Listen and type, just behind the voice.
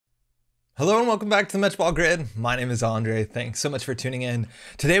Hello and welcome back to the Matchball Grid. My name is Andre. Thanks so much for tuning in.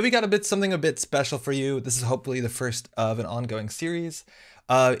 Today we got something a bit special for you. This is hopefully the first of an ongoing series.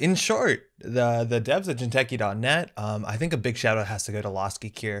 In short, the devs at Jinteki.net, I think a big shout out has to go to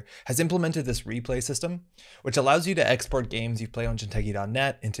Lostgeek here, has implemented this replay system, which allows you to export games you play on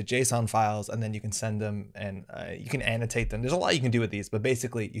Jinteki.net into JSON files, and then you can send them and you can annotate them. There's a lot you can do with these, but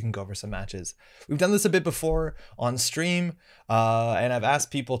basically you can go over some matches. We've done this a bit before on stream, and I've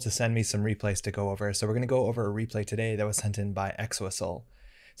asked people to send me some replays to go over. So we're going to go over a replay today that was sent in by exoasol.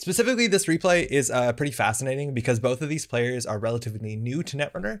 Specifically, this replay is pretty fascinating because both of these players are relatively new to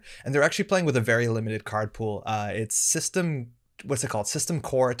Netrunner, and they're actually playing with a very limited card pool. It's System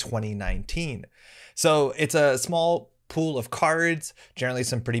Core 2019. So it's a small pool of cards, generally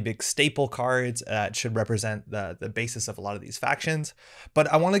some pretty big staple cards that should represent the basis of a lot of these factions.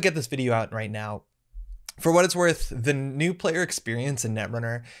 But I want to get this video out right now. For what it's worth, the new player experience in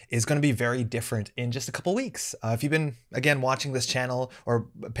Netrunner is going to be very different in just a couple weeks. If you've been, again, watching this channel or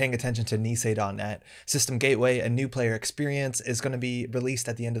paying attention to Nisei.net, System Gateway, a new player experience, is going to be released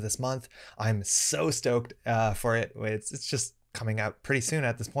at the end of this month. I'm so stoked for it. It's just coming out pretty soon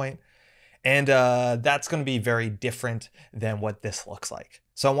at this point. And that's going to be very different than what this looks like.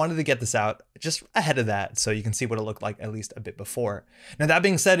 So I wanted to get this out just ahead of that so you can see what it looked like at least a bit before. Now, that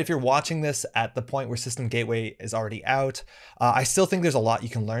being said, if you're watching this at the point where System Gateway is already out, I still think there's a lot you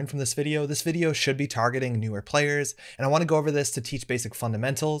can learn from this video. This video should be targeting newer players, and I want to go over this to teach basic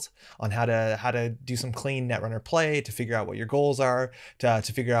fundamentals on how to do some clean Netrunner play, to figure out what your goals are, to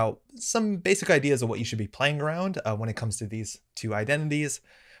figure out some basic ideas of what you should be playing around when it comes to these two identities.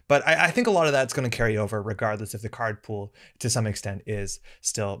 But I think a lot of that's going to carry over regardless if the card pool to some extent is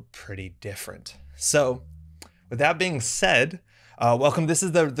still pretty different. So with that being said, welcome. This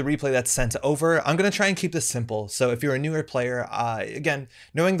is the replay that's sent over. I'm going to try and keep this simple. So if you're a newer player, again,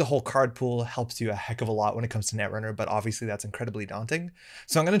 knowing the whole card pool helps you a heck of a lot when it comes to Netrunner, but obviously that's incredibly daunting.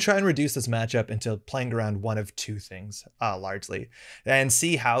 So I'm going to try and reduce this matchup into playing around one of two things largely, and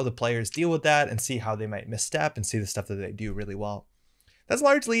see how the players deal with that and see how they might misstep and see the stuff that they do really well. That's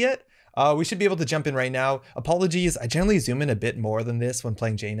largely it. We should be able to jump in right now. Apologies, I generally zoom in a bit more than this when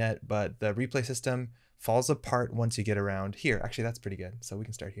playing JNet, but the replay system falls apart once you get around here. Actually, that's pretty good. So we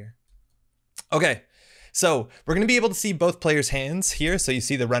can start here. Okay, so we're going to be able to see both players' hands here. So you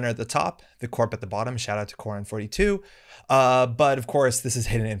see the runner at the top, the corp at the bottom. Shout out to Corin42. But of course, this is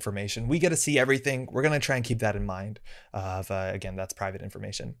hidden information. We get to see everything. We're going to try and keep that in mind. Again, that's private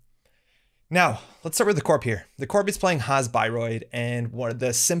information. Now, let's start with the corp here. The corp is playing haas-bioroid, and one of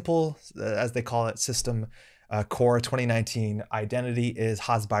the simple, as they call it, System Core 2019 identity is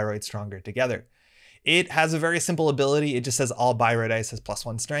haas-bioroid stronger together. It has a very simple ability. It just says all bioroid ice has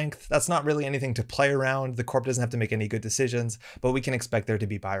 +1 strength. That's not really anything to play around. The corp doesn't have to make any good decisions, but we can expect there to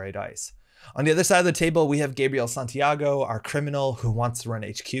be bioroid ice. On the other side of the table, we have Gabriel Santiago, our criminal who wants to run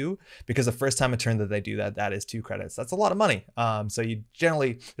HQ, because the first time a turn that they do that, that is 2 credits. That's a lot of money. So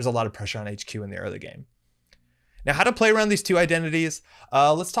there's a lot of pressure on HQ in the early game. Now, how to play around these two identities?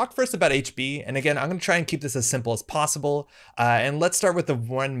 Let's talk first about HB. And again, I'm going to try and keep this as simple as possible. And let's start with the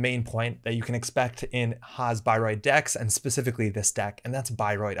one main point that you can expect in haas-bioroid decks, and specifically this deck, and that's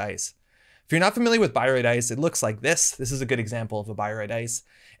bioroid ice. If you're not familiar with bioroid ice, it looks like this. This is a good example of a bioroid ice.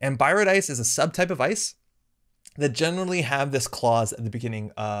 And bioroid ice is a subtype of ice that generally have this clause at the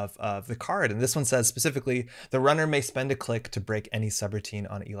beginning of the card. And this one says specifically, the runner may spend a click to break any subroutine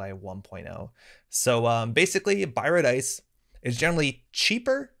on Eli 1.0. So basically, bioroid ice is generally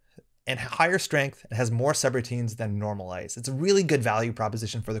cheaper and higher strength and has more subroutines than normal ice. It's a really good value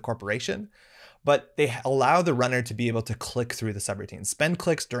proposition for the corporation, but they allow the runner to be able to click through the subroutines, spend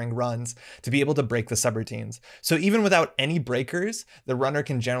clicks during runs to be able to break the subroutines. So even without any breakers, the runner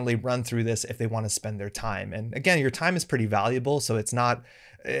can generally run through this if they want to spend their time. And again, your time is pretty valuable, so it's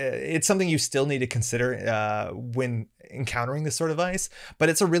something you still need to consider when encountering this sort of ice, but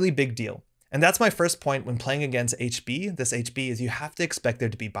it's a really big deal. And that's my first point when playing against HB. This HB is you have to expect there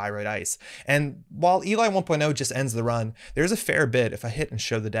to be bioroid ice. And while Eli 1.0 just ends the run, there's a fair bit, if I hit and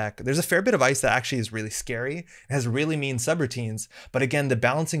show the deck, there's a fair bit of ice that actually is really scary. It has really mean subroutines. But again, the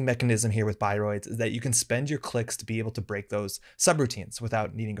balancing mechanism here with bioroids is that you can spend your clicks to be able to break those subroutines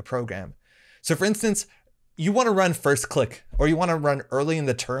without needing a program. So for instance, you want to run first click, or you want to run early in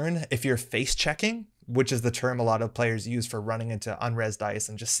the turn if you're face checking, which is the term a lot of players use for running into unresed ice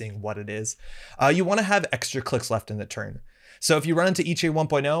and just seeing what it is. You want to have extra clicks left in the turn. So if you run into Ichi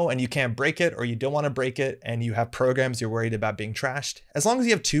 1.0 and you can't break it, or you don't want to break it, and you have programs you're worried about being trashed, as long as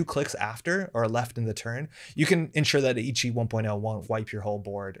you have 2 clicks after or left in the turn, you can ensure that Ichi 1.0 won't wipe your whole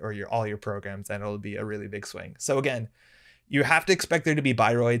board or all your programs, and it'll be a really big swing. So again, You have to expect there to be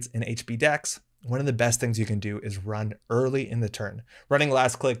bioroids in HB decks. One of the best things you can do is run early in the turn. Running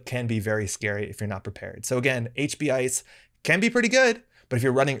last click can be very scary if you're not prepared. So again, HB Ice can be pretty good, but if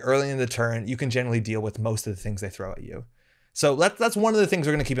you're running early in the turn, you can generally deal with most of the things they throw at you. So that's one of the things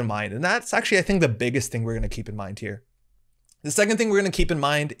we're going to keep in mind. And that's actually, I think, the biggest thing we're going to keep in mind here. The second thing we're going to keep in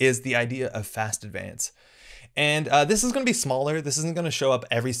mind is the idea of fast advance. And this is going to be smaller. This isn't going to show up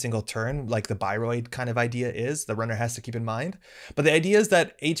every single turn like the bioroid kind of idea is. The runner has to keep in mind. But the idea is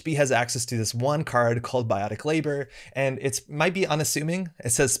that HB has access to this one card called Biotic Labor, and it might be unassuming. It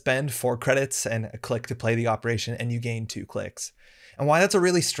says spend 4 credits and a click to play the operation, and you gain 2 clicks. And why that's a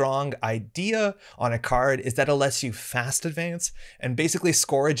really strong idea on a card is that it lets you fast advance and basically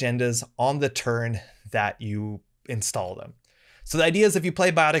score agendas on the turn that you install them. So the idea is if you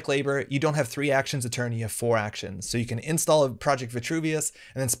play Biotic Labor, you don't have 3 actions a turn, you have 4 actions. So you can install a Project Vitruvius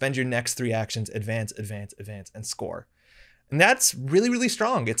and then spend your next 3 actions, advance, advance, advance, and score. And that's really, really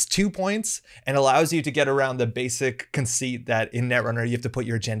strong. It's 2 points and allows you to get around the basic conceit that in Netrunner, you have to put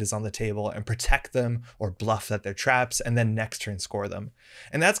your agendas on the table and protect them or bluff that they're traps and then next turn score them.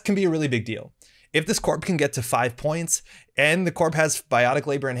 And that can be a really big deal. If this corp can get to 5 points and the corp has Biotic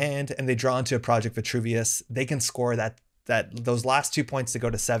Labor in hand and they draw into a Project Vitruvius, they can score those last 2 points to go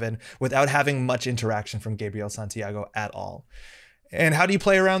to 7 without having much interaction from Gabriel Santiago at all. And how do you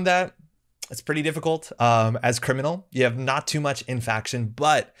play around that? It's pretty difficult. As criminal, you have not too much in faction,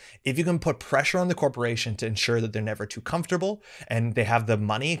 but if you can put pressure on the corporation to ensure that they're never too comfortable and they have the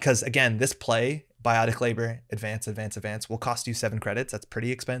money, because again, this play, Biotic Labor, advance, advance, advance, will cost you 7 credits. That's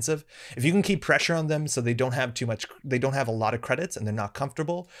pretty expensive. If you can keep pressure on them so they don't have a lot of credits and they're not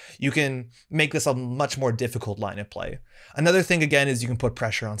comfortable, you can make this a much more difficult line of play. Another thing, again, is you can put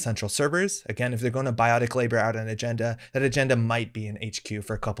pressure on central servers. Again, if they're going to Biotic Labor out an agenda, that agenda might be in HQ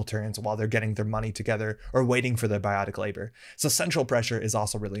for a couple turns while they're getting their money together or waiting for their Biotic Labor. So central pressure is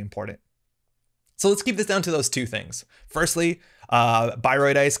also really important. So let's keep this down to those 2 things. Firstly,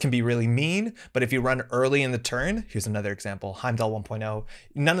 Bioroid Ice can be really mean, but if you run early in the turn, here's another example, Heimdall 1.0,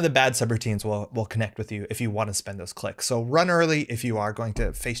 none of the bad subroutines will connect with you if you want to spend those clicks. So run early if you are going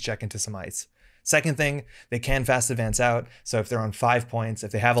to face check into some ice. Second thing, they can fast advance out. So if they're on 5 points,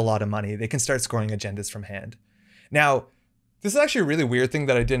 if they have a lot of money, they can start scoring agendas from hand. Now, this is actually a really weird thing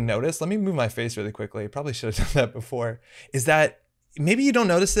that I didn't notice. Let me move my face really quickly. I probably should have done that before. Is that maybe you don't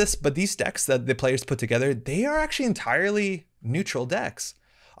notice this, but these decks that the players put together, they are actually entirely neutral decks.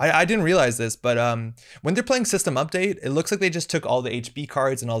 I didn't realize this, but when they're playing System Update, it looks like they just took all the HB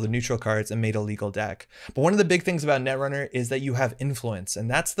cards and all the neutral cards and made a legal deck. But one of the big things about Netrunner is that you have influence, and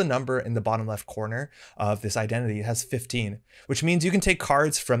that's the number in the bottom left corner of this identity. It has 15, which means you can take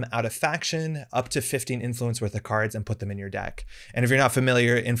cards from out of faction up to 15 influence worth of cards and put them in your deck. And if you're not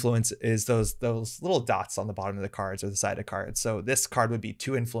familiar, influence is those little dots on the bottom of the cards or the side of cards. So this card would be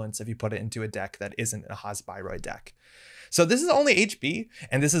 2 influence if you put it into a deck that isn't a haas-bioroid deck. So this is only HB,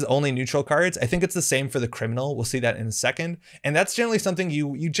 and this is only neutral cards. I think it's the same for the criminal. We'll see that in a second. And that's generally something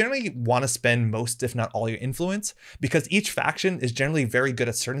you generally want to spend most, if not all, your influence, because each faction is generally very good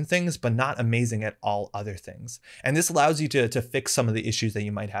at certain things, but not amazing at all other things. And this allows you to fix some of the issues that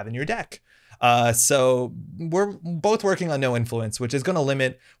you might have in your deck. So we're both working on no influence, which is going to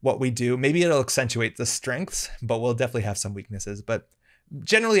limit what we do. Maybe it'll accentuate the strengths, but we'll definitely have some weaknesses. But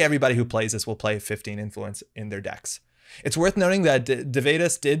generally, everybody who plays this will play 15 influence in their decks. It's worth noting that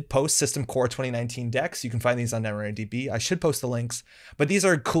Devatus did post System Core 2019 decks. You can find these on NetRunnerDB. I should post the links, but these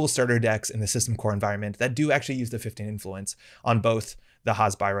are cool starter decks in the System Core environment that do actually use the 15 influence on both the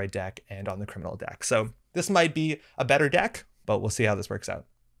haas-bioroid deck and on the criminal deck. So this might be a better deck, but we'll see how this works out.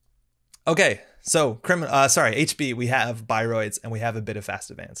 Okay, so HB, we have bioroids and we have a bit of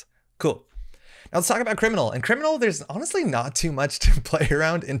fast advance. Cool. Now let's talk about criminal. And criminal, there's honestly not too much to play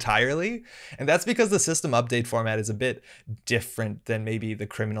around entirely. And that's because the system update format is a bit different than maybe the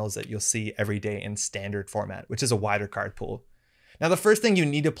criminals that you'll see every day in standard format, which is a wider card pool. Now, the first thing you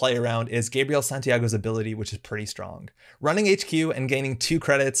need to play around is Gabriel Santiago's ability, which is pretty strong. Running HQ and gaining 2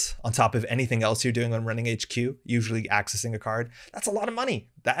 credits on top of anything else you're doing when running HQ, usually accessing a card, that's a lot of money.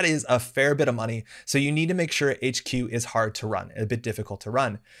 That is a fair bit of money. So you need to make sure HQ is hard to run, a bit difficult to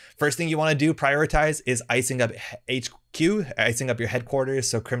run. First thing you want to do, prioritize, is icing up HQ, icing up your headquarters,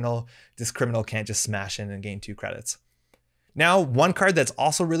 so this criminal can't just smash in and gain 2 credits. Now, one card that's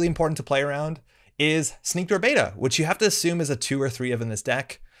also really important to play around is Sneak Door Beta, which you have to assume is a 2 or 3 of in this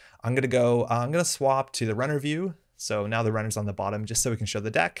deck. I'm gonna swap to the runner view. So now the runner's on the bottom just so we can show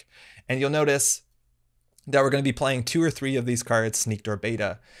the deck. And you'll notice that we're going to be playing 2 or 3 of these cards, Sneaked or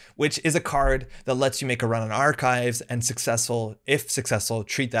Beta, which is a card that lets you make a run on archives and if successful,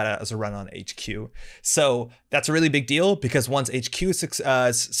 treat that as a run on HQ. So that's a really big deal because once HQ is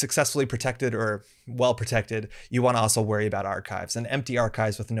successfully protected or well protected, you want to also worry about archives. And empty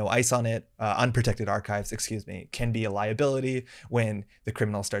archives with no ice on it, unprotected archives, excuse me, can be a liability when the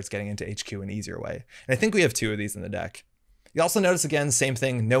criminal starts getting into HQ in an easier way. And I think we have 2 of these in the deck. You also notice, again, same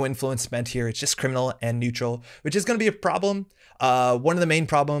thing, no influence spent here. It's just criminal and neutral, which is going to be a problem. One of the main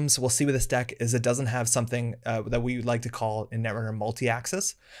problems we'll see with this deck is it doesn't have something that we like to call in Netrunner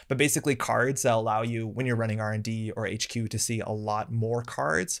multi-axis, but basically cards that allow you, when you're running R&D or HQ, to see a lot more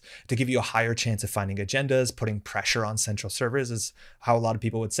cards to give you a higher chance of finding agendas, putting pressure on central servers is how a lot of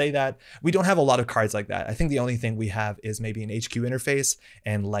people would say that. We don't have a lot of cards like that. I think the only thing we have is maybe an HQ interface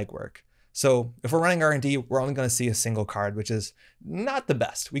and legwork. So if we're running R&D, we're only going to see a single card, which is not the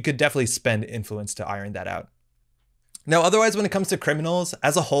best. We could definitely spend influence to iron that out. Now, otherwise, when it comes to criminals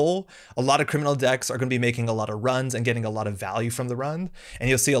as a whole, a lot of criminal decks are going to be making a lot of runs and getting a lot of value from the run. And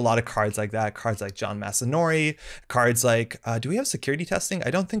you'll see a lot of cards like that, cards like John Masanori, cards like, do we have security testing?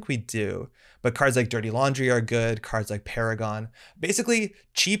 I don't think we do. But cards like Dirty Laundry are good, cards like Paragon. Basically,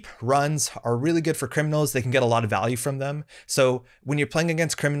 cheap runs are really good for criminals. They can get a lot of value from them. So when you're playing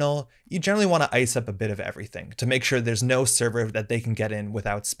against criminal, you generally want to ice up a bit of everything to make sure there's no server that they can get in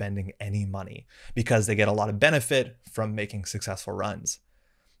without spending any money, because they get a lot of benefit from making successful runs.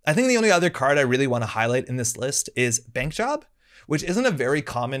 I think the only other card I really want to highlight in this list is Bank Job, which isn't a very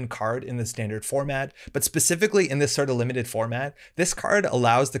common card in the standard format, but specifically in this sort of limited format, this card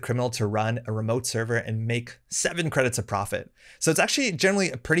allows the criminal to run a remote server and make 7 credits of profit. So it's actually generally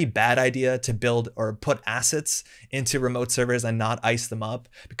a pretty bad idea to build or put assets into remote servers and not ice them up,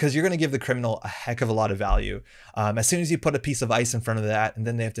 because you're going to give the criminal a heck of a lot of value. As soon as you put a piece of ice in front of that, and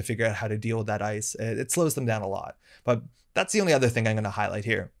then they have to figure out how to deal with that ice, it slows them down a lot. But that's the only other thing I'm going to highlight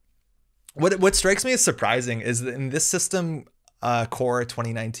here. What strikes me as surprising is that in this system, Core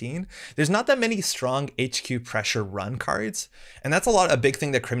 2019, there's not that many strong HQ pressure run cards, and that's a big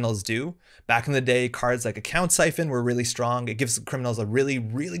thing that criminals do. Back in the day, cards like Account Siphon were really strong. It gives criminals a really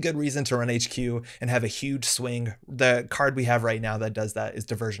good reason to run HQ and have a huge swing. The card we have right now that does that is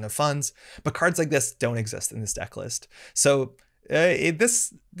Diversion of Funds, but cards like this don't exist in this deck list. So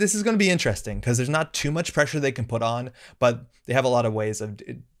this is going to be interesting because there's not too much pressure they can put on, but they have a lot of ways of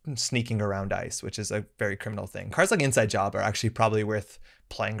sneaking around ice, which is a very criminal thing. Cards like Inside Job are actually probably worth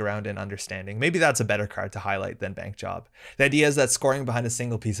playing around and understanding. Maybe that's a better card to highlight than Bank Job. The idea is that scoring behind a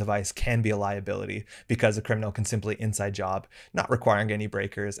single piece of ice can be a liability because a criminal can simply Inside Job, not requiring any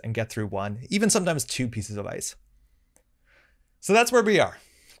breakers, and get through 1, even sometimes 2 pieces of ice. So that's where we are.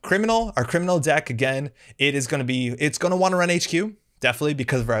 Our criminal deck, again, it's going to want to run HQ. Definitely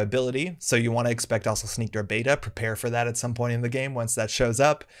because of our ability. So you want to expect also Sneaked or Beta, prepare for that at some point in the game once that shows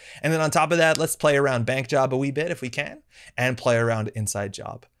up. And then on top of that, let's play around Bank Job a wee bit if we can, and play around Inside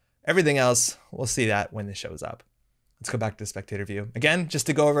Job. Everything else, we'll see that when it shows up. Let's go back to the spectator view. Again, just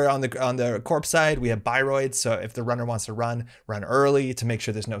to go over on the corpse side, we have bioroids. So if the runner wants to run early to make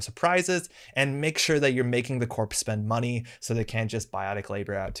sure there's no surprises, and make sure that you're making the corpse spend money so they can't just biotic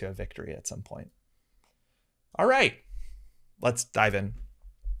labor out to a victory at some point. All right. Let's dive in.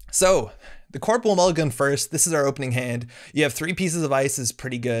 So the Corp will mulligan first. This is our opening hand. You have 3 pieces of ice, is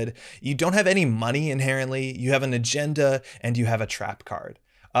pretty good. You don't have any money inherently. You have an agenda and you have a trap card.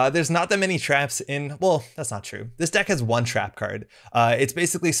 There's not that many traps in, well, that's not true. This deck has 1 trap card. It's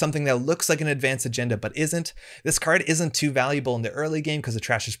basically something that looks like an advanced agenda, but isn't. This card isn't too valuable in the early game because it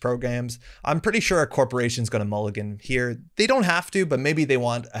trashes programs. I'm pretty sure a corporation's going to mulligan here. They don't have to, but maybe they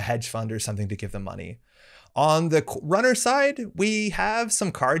want a hedge fund or something to give them money. On the runner side, we have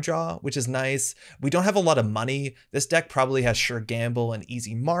some card draw, which is nice. We don't have a lot of money. This deck probably has Sure Gamble and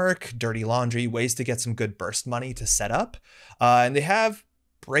Easy Mark, Dirty Laundry, ways to get some good burst money to set up. And they have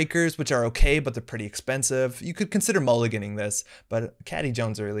breakers, which are okay, but they're pretty expensive. You could consider mulliganing this, but Caddy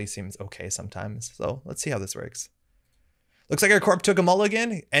Jones really seems okay sometimes. So let's see how this works. Looks like our corp took a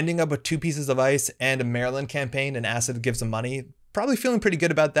mulligan, ending up with 2 pieces of ice and a Maryland campaign, and Acid gives them money. Probably feeling pretty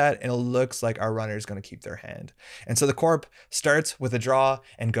good about that, and it looks like our runner is going to keep their hand. And so the corp starts with a draw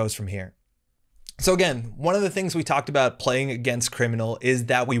and goes from here. So again, one of the things we talked about playing against criminal is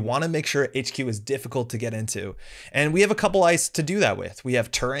that we want to make sure HQ is difficult to get into. And we have a couple ice to do that with. We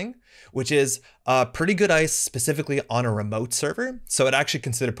have Turing, which is a pretty good ice specifically on a remote server. So I'd actually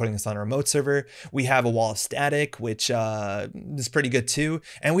consider putting this on a remote server. We have a wall of static, which is pretty good too.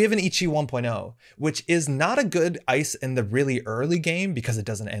 And we have an Ichi 1.0, which is not a good ice in the really early game because it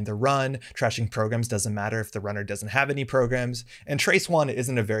doesn't end the run. Trashing programs doesn't matter if the runner doesn't have any programs. And trace 1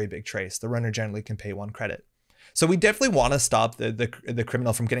 isn't a very big trace. The runner generally can pay 1 credit. So we definitely want to stop the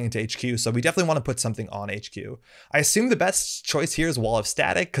criminal from getting into HQ. So we definitely want to put something on HQ. I assume the best choice here is wall of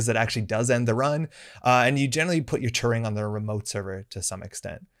static because it actually does end the run. And you generally put your Turing on the remote server to some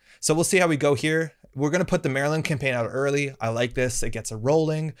extent. So we'll see how we go here. We're going to put the Maryland campaign out early. I like this. It gets it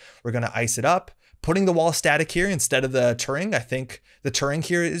rolling. We're going to ice it up. Putting the wall of static here instead of the Turing. I think the Turing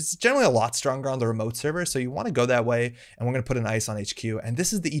here is generally a lot stronger on the remote server. So you want to go that way. And we're going to put an ice on HQ. And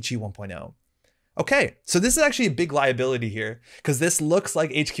this is the Ichi 1.0. Okay, so this is actually a big liability here because this looks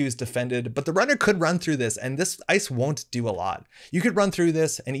like HQ is defended, but the runner could run through this and this ice won't do a lot. You could run through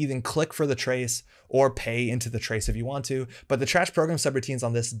this and either click for the trace or pay into the trace if you want to, but the trash program subroutines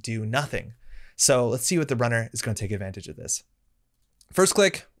on this do nothing. So let's see what the runner is going to take advantage of this. First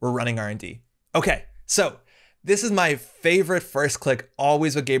click, we're running R&D. Okay, so this is my favorite first click,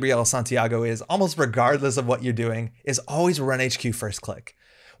 always what Gabriel Santiago is, almost regardless of what you're doing, is always run HQ first click.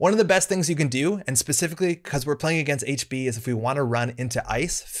 One of the best things you can do, and specifically because we're playing against HB, is if we want to run into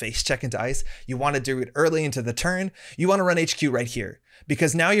ice, face check into ice, you want to do it early into the turn, you want to run HQ right here.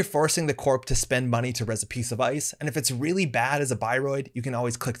 Because now you're forcing the corp to spend money to res a piece of ice, and if it's really bad as a bioroid, you can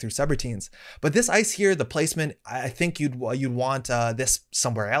always click through subroutines. But this ice here, the placement, I think you'd want this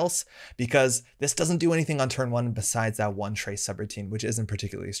somewhere else, because this doesn't do anything on turn 1 besides that one trace subroutine, which isn't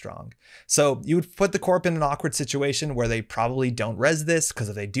particularly strong. So you would put the corp in an awkward situation where they probably don't res this, because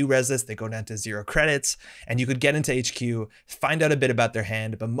if they do res this, they go down to 0 credits, and you could get into HQ, find out a bit about their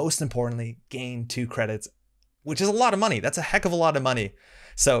hand, but most importantly, gain 2 credits, which is a lot of money. That's a heck of a lot of money.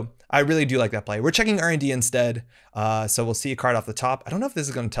 So I really do like that play. We're checking R&D instead. So we'll see a card off the top. I don't know if this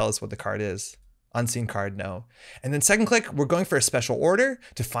is going to tell us what the card is. Unseen card, no. And then second click, we're going for a special order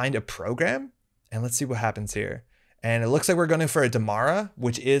to find a program. And let's see what happens here. And it looks like we're going for a Damara,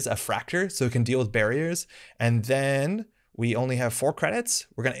 which is a fractor, so it can deal with barriers. And then we only have 4 credits.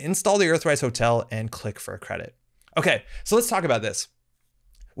 We're going to install the Earthrise Hotel and click for a credit. Okay, so let's talk about this.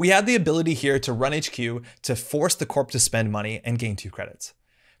 We have the ability here to run HQ to force the corp to spend money and gain 2 credits.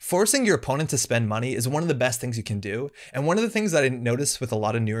 Forcing your opponent to spend money is one of the best things you can do. And one of the things that I noticed with a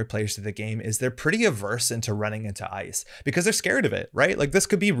lot of newer players to the game is they're pretty averse into running into ice because they're scared of it, right? Like this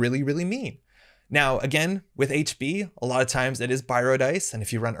could be really, really mean. Now, again, with HB, a lot of times it is bioroid ice, and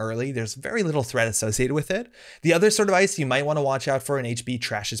if you run early, there's very little threat associated with it. The other sort of ice you might want to watch out for in HB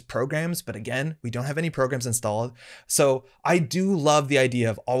trashes programs, but again, we don't have any programs installed. So I do love the idea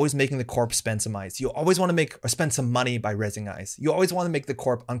of always making the corp spend some ice. You always want to make or spend some money by resing ice. You always want to make the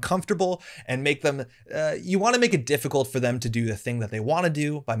corp uncomfortable and make them, you want to make it difficult for them to do the thing that they want to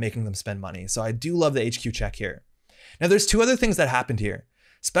do by making them spend money. So I do love the HQ check here. Now there's 2 other things that happened here.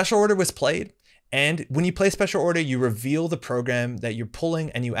 Special order was played. And when you play special order, you reveal the program that you're pulling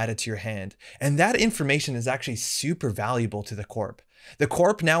and you add it to your hand. And that information is actually super valuable to the corp. The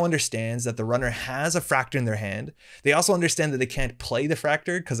corp now understands that the runner has a fractor in their hand. They also understand that they can't play the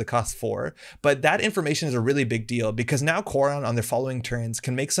fractor because it costs 4. But that information is a really big deal because now Coron on their following turns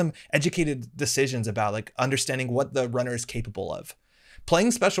can make some educated decisions about like understanding what the runner is capable of.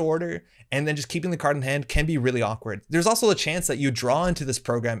 Playing special order and then just keeping the card in hand can be really awkward. There's also a chance that you draw into this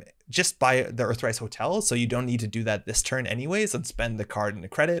program just by the Earthrise Hotel, so you don't need to do that this turn anyways and spend the card in the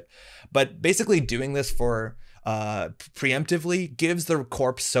credit. But basically doing this for preemptively gives the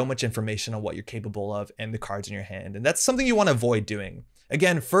corp so much information on what you're capable of and the cards in your hand. And that's something you want to avoid doing.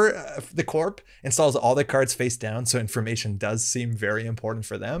 Again, for the corp installs all the cards face down, so information does seem very important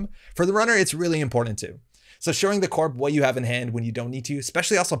for them. For the runner, it's really important too. So showing the corp what you have in hand when you don't need to,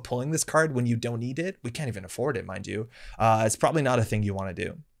 especially also pulling this card when you don't need it, we can't even afford it, mind you, it's probably not a thing you want to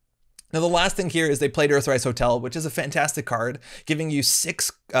do. Now the last thing here is they played Earthrise Hotel, which is a fantastic card, giving you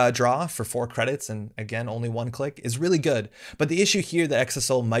 6 draw for 4 credits, and again, only 1 click is really good. But the issue here that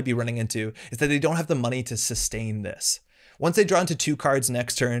exoasol might be running into is that they don't have the money to sustain this. Once they draw into 2 cards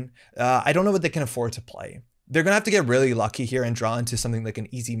next turn, I don't know what they can afford to play. They're going to have to get really lucky here and draw into something like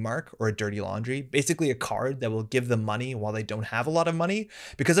an easy mark or a dirty laundry, basically a card that will give them money while they don't have a lot of money.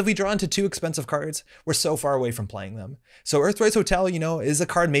 Because if we draw into 2 expensive cards, we're so far away from playing them. So Earthrise Hotel, you know, is a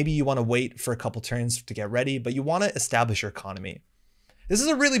card maybe you want to wait for a couple turns to get ready, but you want to establish your economy. This is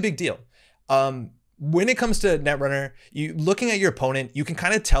a really big deal. when it comes to Netrunner, you looking at your opponent, you can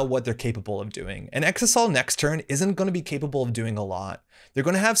kind of tell what they're capable of doing. And exoasol next turn isn't going to be capable of doing a lot. They're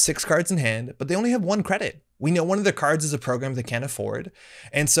going to have 6 cards in hand, but they only have 1 credit. We know one of their cards is a program they can't afford.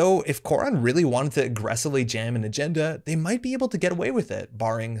 And so if Koran really wanted to aggressively jam an agenda, they might be able to get away with it,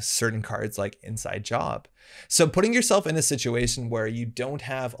 barring certain cards like Inside Job. So putting yourself in a situation where you don't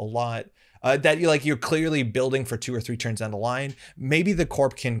have a lot that you're clearly building for 2 or 3 turns down the line, maybe the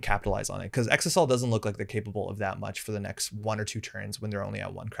Corp can capitalize on it, because exoasol doesn't look like they're capable of that much for the next 1 or 2 turns when they're only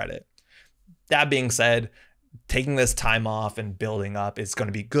at 1 credit. That being said, taking this time off and building up is going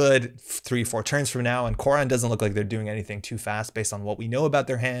to be good 3-4 turns from now, and Koran doesn't look like they're doing anything too fast based on what we know about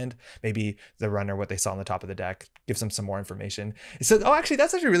their hand. Maybe the runner, what they saw on the top of the deck, gives them some more information. So, oh, actually,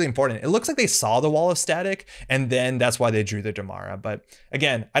 that's actually really important. It looks like they saw the wall of static, and then that's why they drew the Damara. But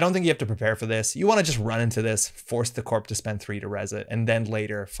again, I don't think you have to prepare for this. You want to just run into this, force the Corp to spend 3 to res it, and then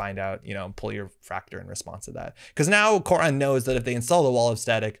later find out, pull your Fractor in response to that. Because now Koran knows that if they install the wall of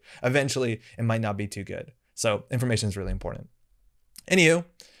static, eventually it might not be too good. So information is really important. Anywho,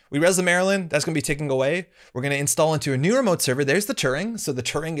 we res the Maryland, that's going to be taken away. We're going to install into a new remote server. There's the Turing. So the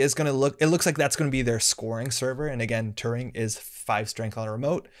Turing is going to it looks like that's going to be their scoring server. And again, Turing is 5 strength on a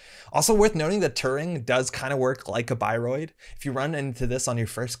remote. Also worth noting that Turing does kind of work like a bioroid. If you run into this on your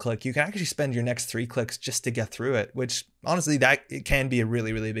first click, you can actually spend your next 3 clicks just to get through it, which honestly, it can be a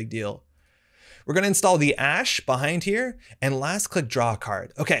really, really big deal. We're going to install the Ash behind here and last click draw a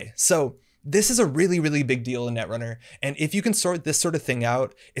card. Okay, so this is a really, really big deal in Netrunner. And if you can sort this sort of thing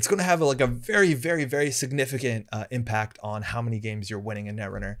out, it's going to have like a very, very, very significant impact on how many games you're winning in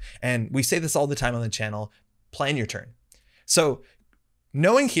Netrunner. And we say this all the time on the channel, plan your turn. So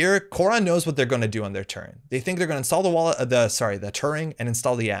knowing here, Koran knows what they're going to do on their turn. They think they're going to install the Turing and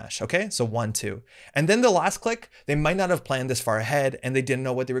install the Ash. Okay, so 1, 2. And then the last click, they might not have planned this far ahead and they didn't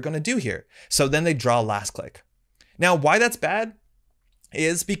know what they were going to do here. So then they draw last click. Now, why that's bad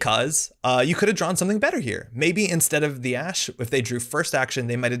is because you could have drawn something better here. Maybe instead of the Ash, if they drew first action,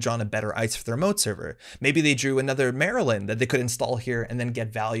 they might have drawn a better ice for the remote server. Maybe they drew another Maryland that they could install here and then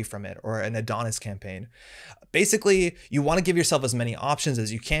get value from it, or an Adonis campaign. Basically, you want to give yourself as many options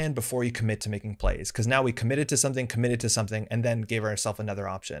as you can before you commit to making plays, because now we committed to something, and then gave ourselves another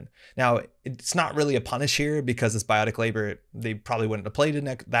option. Now, it's not really a punish here because it's biotic labor. They probably wouldn't have played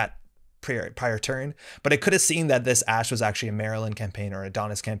that prior turn, but I could have seen that this Ash was actually a Maryland campaign or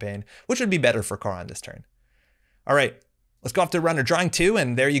Adonis campaign, which would be better for Koran this turn. All right, let's go off to runner drawing 2,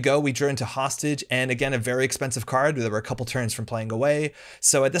 and there you go. We drew into Hostage, and again, a very expensive card. There were a couple turns from playing away.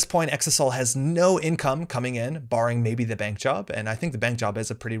 So at this point, exoasol has no income coming in, barring maybe the bank job, and I think the bank job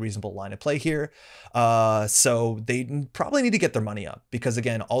is a pretty reasonable line of play here. So they probably need to get their money up, because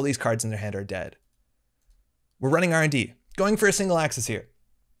again, all these cards in their hand are dead. We're running R&D, going for a single axis here.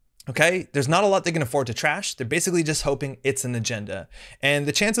 Okay, there's not a lot they can afford to trash. They're basically just hoping it's an agenda. And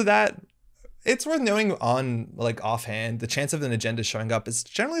the chance of that, it's worth knowing on offhand, the chance of an agenda showing up is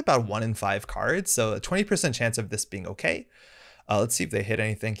generally about 1 in 5 cards. So a 20% chance of this being okay. Let's see if they hit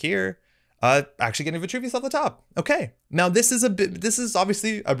anything here. Actually getting Vitruvius off the top. Okay, now this is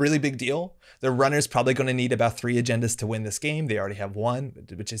obviously a really big deal. The runner's probably going to need about 3 agendas to win this game. They already have 1,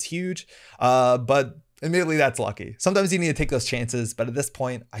 which is huge. But admittedly, that's lucky. Sometimes you need to take those chances, but at this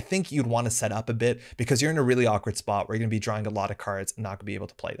point, I think you'd want to set up a bit because you're in a really awkward spot where you're going to be drawing a lot of cards and not going to be able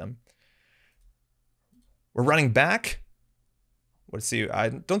to play them. We're running back. Let's see. I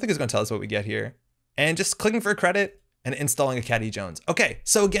don't think it's going to tell us what we get here. And just clicking for a credit and installing a Caddy Jones. Okay,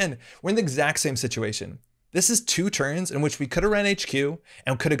 so again, we're in the exact same situation. This is 2 turns in which we could have ran HQ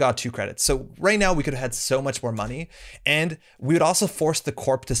and could have got 2 credits. So right now we could have had so much more money, and we would also force the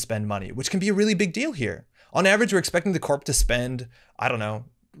Corp to spend money, which can be a really big deal here. On average, we're expecting the Corp to spend, I don't know,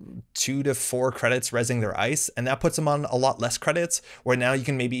 2 to 4 credits resing their ice, and that puts them on a lot less credits, where now you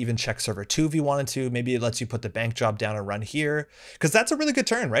can maybe even check server 2 if you wanted to. Maybe it lets you put the bank job down and run here, because that's a really good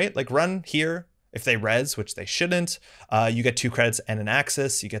turn, right? Like run here. If they res, which they shouldn't, you get 2 credits and an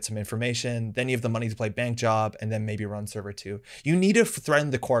axis, you get some information, then you have the money to play bank job, and then maybe run server 2. You need to threaten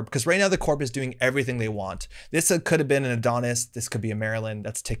the Corp, because right now the Corp is doing everything they want. This could have been an Adonis, this could be a Maryland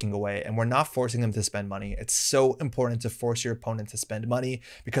that's ticking away, and we're not forcing them to spend money. It's so important to force your opponent to spend money,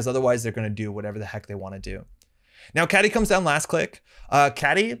 because otherwise they're going to do whatever the heck they want to do. Now Caddy comes down last click.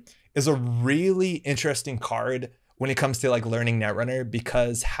 Caddy is a really interesting card when it comes to learning Netrunner,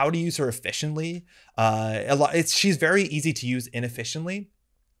 because how to use her efficiently, she's very easy to use inefficiently.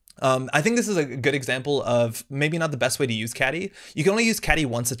 I think this is a good example of maybe not the best way to use Caddy. You can only use Caddy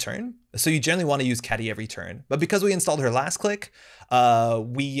once a turn, so you generally want to use Caddy every turn. But because we installed her last click,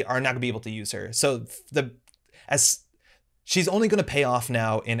 we are not going to be able to use her. So she's only going to pay off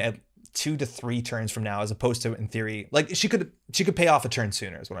now in 2 to 3 turns from now, as opposed to, in theory, like she could pay off a turn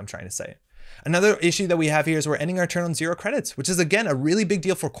sooner is what I'm trying to say. Another issue that we have here is we're ending our turn on 0 credits, which is again a really big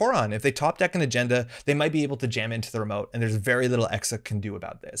deal for Koran. If they top deck an agenda, they might be able to jam into the remote, and there's very little Exa can do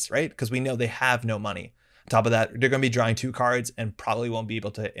about this, right? Because we know they have no money. On top of that, they're going to be drawing 2 cards and probably won't be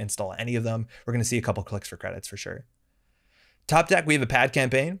able to install any of them. We're going to see a couple clicks for credits for sure. Top deck, we have a pad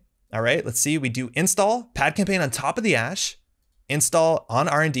campaign. All right, let's see. We do install, pad campaign on top of the Ash, install on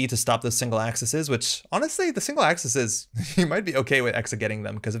R&D to stop those single accesses, which honestly, the single accesses, you might be okay with Exa getting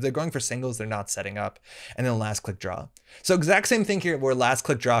them, because if they're going for singles, they're not setting up. And then last click draw. So exact same thing here, where last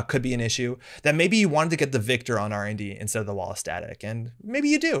click draw could be an issue, that maybe you wanted to get the Victor on R&D instead of the wall of static. And maybe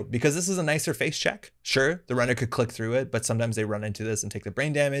you do, because this is a nicer face check. Sure, the runner could click through it, but sometimes they run into this and take the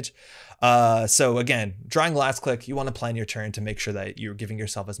brain damage. So again, drawing last click, you want to plan your turn to make sure that you're giving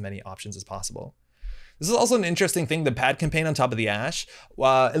yourself as many options as possible. This is also an interesting thing, the pad campaign on top of the Ash.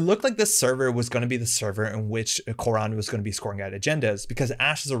 It looked like this server was going to be the server in which Koran was going to be scoring out agendas, because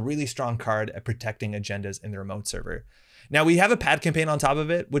Ash is a really strong card at protecting agendas in the remote server. Now we have a pad campaign on top of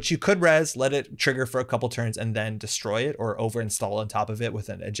it, which you could res, let it trigger for a couple turns and then destroy it or over install on top of it with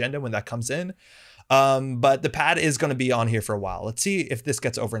an agenda when that comes in. But the pad is going to be on here for a while. Let's see if this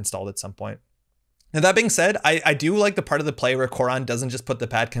gets over installed at some point. Now that being said, I do like the part of the play where Koran doesn't just put the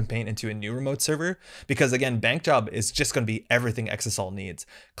pad campaign into a new remote server, because again, bank job is just going to be everything exoasol needs.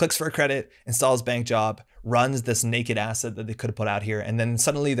 Clicks for a credit, installs bank job, runs this naked asset that they could have put out here, and then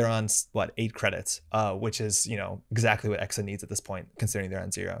suddenly they're on what, 8 credits, which is, you know, exactly what Exa needs at this point, considering they're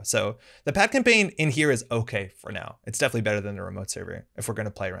on 0. So the pad campaign in here is okay for now. It's definitely better than the remote server if we're going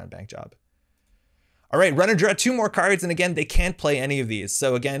to play around bank job. All right, runner draw 2 more cards, and again, they can't play any of these.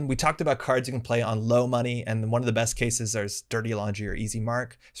 So again, we talked about cards you can play on low money, and one of the best cases is Dirty Laundry or Easy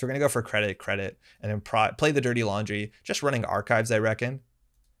Mark. So we're gonna go for credit, and then play the Dirty Laundry, just running archives, I reckon,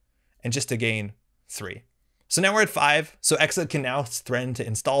 and just to gain 3. So now we're at 5, so Exa can now threaten to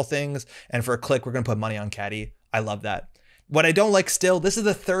install things, and for a click, we're gonna put money on Caddy. I love that. What I don't like still, this is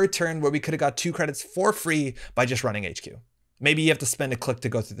the 3rd turn where we could have got 2 credits for free by just running HQ. Maybe you have to spend a click to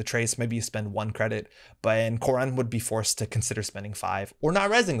go through the trace. Maybe you spend 1 credit, and Koran would be forced to consider spending 5 or not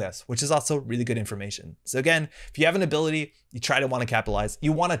resing this, which is also really good information. So again, if you have an ability, you want to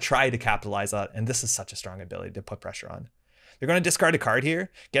capitalize on, and this is such a strong ability to put pressure on. They're going to discard a card here,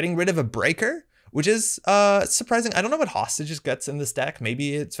 getting rid of a breaker, which is surprising. I don't know what hostages gets in this deck.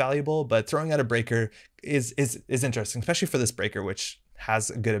 Maybe it's valuable, but throwing out a breaker is interesting, especially for this breaker, which has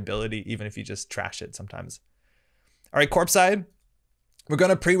a good ability, even if you just trash it sometimes. All right, corpse side, we're going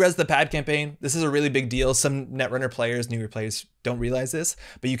to pre-res the pad campaign. This is a really big deal. Some Netrunner players, newer players don't realize this,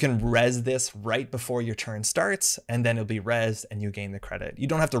 but you can res this right before your turn starts, and then it'll be res and you gain the credit. You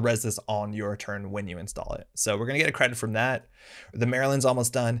don't have to res this on your turn when you install it. So we're going to get a credit from that. The Maryland's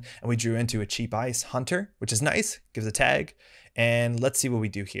almost done, and we drew into a cheap ice Hunter, which is nice, gives a tag. And let's see what we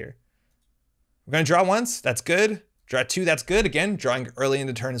do here. We're going to draw once. That's good. Draw 2, that's good. Again, drawing early in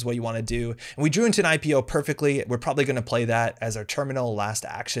the turn is what you want to do. And we drew into an IPO perfectly. We're probably going to play that as our terminal last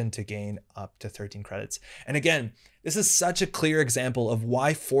action to gain up to 13 credits. And again, this is such a clear example of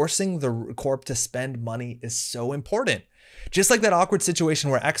why forcing the corp to spend money is so important. Just like that awkward situation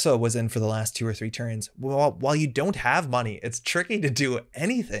where Exo was in for the last 2 or 3 turns. While you don't have money, it's tricky to do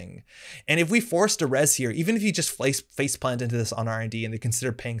anything. And if we force a res here, even if you just face plant into this on R&D and they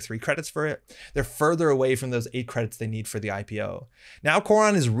consider paying 3 credits for it, they're further away from those 8 credits they need for the IPO. Now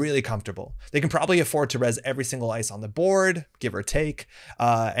Koran is really comfortable. They can probably afford to res every single ice on the board, give or take,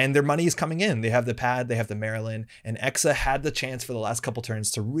 and their money is coming in. They have the pad, they have the Maryland, and Exa had the chance for the last couple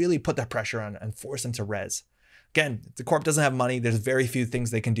turns to really put that pressure on and force them to res. Again, if the corp doesn't have money, there's very few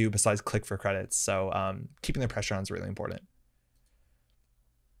things they can do besides click for credits. So keeping the pressure on is really important.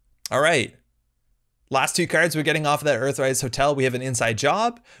 All right. Last 2 cards we're getting off of that Earthrise Hotel. We have an Inside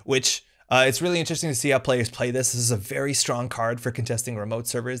Job, which it's really interesting to see how players play this. This is a very strong card for contesting remote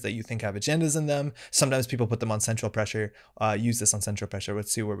servers that you think have agendas in them. Sometimes people put them on central pressure, use this on central pressure.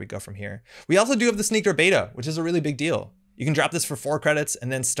 Let's see where we go from here. We also do have the Sneak Door Beta, which is a really big deal. You can drop this for 4 credits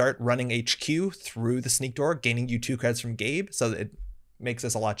and then start running HQ through the Sneak Door, gaining you 2 credits from Gabe. So it makes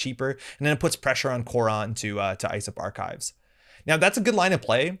this a lot cheaper. And then it puts pressure on Koran to ice up archives. Now that's a good line of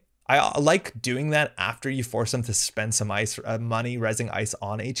play. I like doing that after you force them to spend some ice money resing ice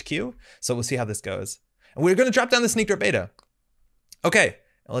on HQ. So we'll see how this goes. And we're going to drop down the Sneak Door Beta. Okay,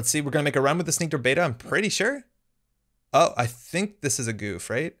 let's see. We're going to make a run with the Sneak Door Beta. I'm pretty sure. Oh, I think this is a goof,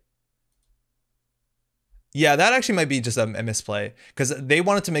 right? Yeah, that actually might be just a misplay because they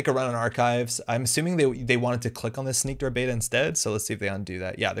wanted to make a run on archives. I'm assuming they wanted to click on the Sneak Door Beta instead. So let's see if they undo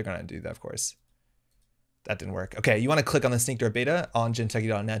that. Yeah, they're going to undo that, of course. That didn't work. Okay, you want to click on the sneak door beta on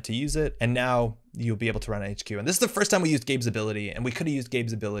gentucky.net to use it, and now you'll be able to run HQ. And this is the first time we used Gabe's ability, and we could have used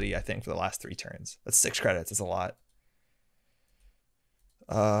Gabe's ability, I think, for the last 3 turns. That's 6 credits. That's a lot.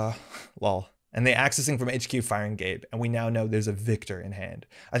 Lol. And they accessing from HQ firing Gabe, and we now know there's a Victor in hand.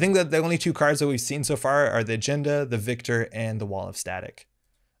 I think that the only 2 cards that we've seen so far are the Agenda, the Victor, and the Wall of Static.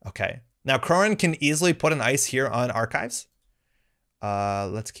 Okay. Now Kroran can easily put an ice here on Archives.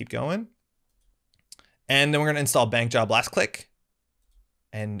 Let's keep going. And then we're going to install Bank Job last click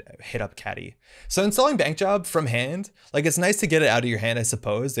and hit up Caddy. So installing Bank Job from hand, like it's nice to get it out of your hand, I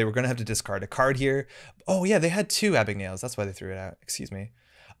suppose. They were going to have to discard a card here. Oh yeah, they had 2 Abigails. That's why they threw it out. Excuse me.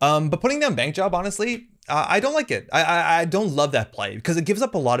 But putting down Bank Job, honestly, I don't like it. I don't love that play because it gives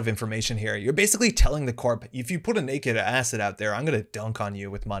up a lot of information here. You're basically telling the corp, if you put a naked asset out there, I'm going to dunk on you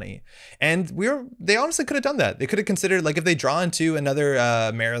with money. And they honestly could have done that. They could have considered, like, if they draw into another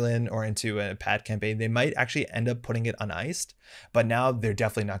Maryland or into a pad campaign, they might actually end up putting it uniced. But now they're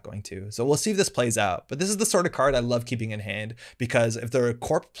definitely not going to. So we'll see if this plays out. But this is the sort of card I love keeping in hand because if the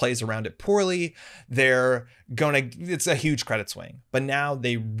corp plays around it poorly, it's a huge credit swing. But now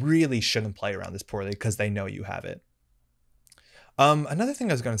they really shouldn't play around this poorly because they know you have it. Another thing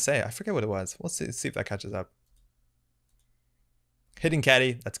I was going to say, I forget what it was. We'll see if that catches up. Hitting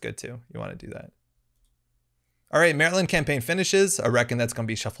Caddy, that's good too. You want to do that. All right, Maryland campaign finishes. I reckon that's going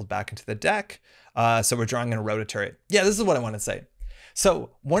to be shuffled back into the deck. So we're drawing in a Rototurret. Yeah, this is what I want to say.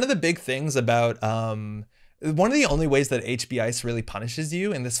 So one of the big things about, one of the only ways that HB Ice really punishes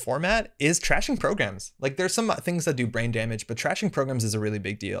you in this format is trashing programs. Like there's some things that do brain damage, but trashing programs is a really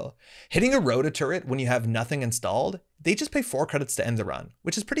big deal. Hitting a Rototurret when you have nothing installed, they just pay 4 credits to end the run,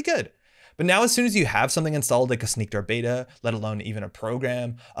 which is pretty good. But now as soon as you have something installed like a Sneak Door Beta, let alone even a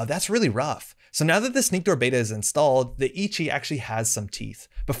program, that's really rough. So now that the Sneak Door Beta is installed, the Ichi actually has some teeth.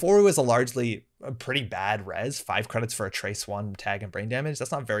 Before it was a pretty bad res, 5 credits for a Trace 1 tag and brain damage.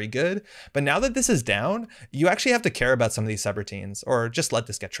 That's not very good. But now that this is down, you actually have to care about some of these subroutines or just let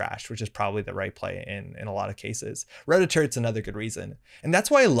this get trashed, which is probably the right play in a lot of cases. Rototurret's another good reason. And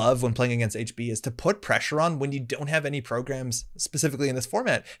that's why I love when playing against HB is to put pressure on when you don't have any programs specifically in this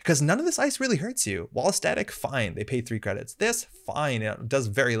format, because none of this ice really hurts you. Wall of Static, fine. They pay 3 credits. This, fine. It does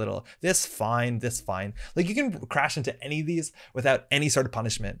very little. This, fine. This, fine. Like you can crash into any of these without any sort of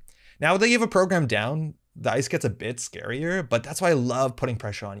punishment. Now that you have a program down, the ice gets a bit scarier, but that's why I love putting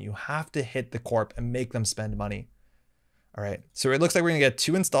pressure on. You have to hit the corp and make them spend money. All right, so it looks like we're gonna get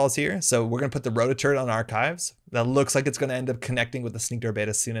 2 installs here. So we're gonna put the Rototurret on Archives. That looks like it's gonna end up connecting with the Sneak Door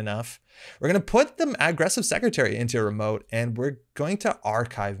Beta soon enough. We're gonna put the Aggressive Secretary into a remote, and we're going to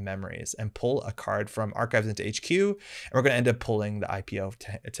archive memories and pull a card from Archives into HQ, and we're gonna end up pulling the IPO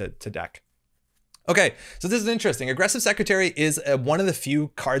to deck. Okay, so this is interesting. Aggressive Secretary is one of the few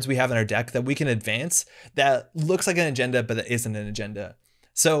cards we have in our deck that we can advance that looks like an agenda, but that isn't an agenda.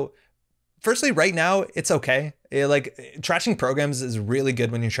 So firstly, right now, it's okay. Trashing programs is really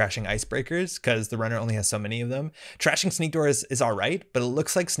good when you're trashing icebreakers because the runner only has so many of them. Trashing Sneak Door is all right, but it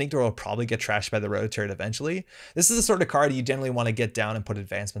looks like Sneak Door will probably get trashed by the Rototurret eventually. This is the sort of card you generally want to get down and put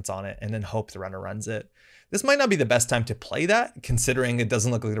advancements on it and then hope the runner runs it. This might not be the best time to play that, considering it doesn't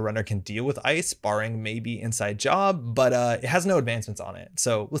look like the runner can deal with ice, barring maybe Inside Job, but it has no advancements on it.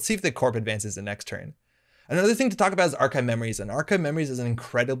 So let's see if the corp advances the next turn. Another thing to talk about is Archive Memories, and Archive Memories is an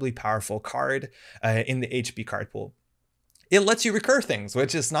incredibly powerful card in the HB card pool. It lets you recur things,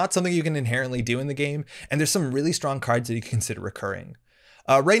 which is not something you can inherently do in the game, and there's some really strong cards that you can consider recurring.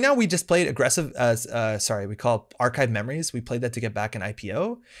 Right now, we just played Aggressive, we call Archive Memories. We played that to get back an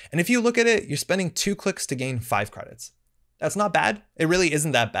IPO. And if you look at it, you're spending 2 clicks to gain 5 credits. That's not bad. It really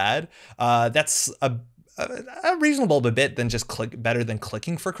isn't that bad. That's a reasonable bit than just better than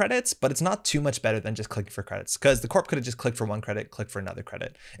clicking for credits, but it's not too much better than just clicking for credits because the corp could have just clicked for 1 credit, click for another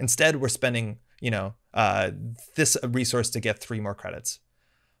credit. Instead, we're spending, this resource to get 3 more credits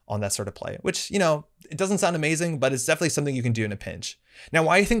on that sort of play, which, it doesn't sound amazing, but it's definitely something you can do in a pinch. Now,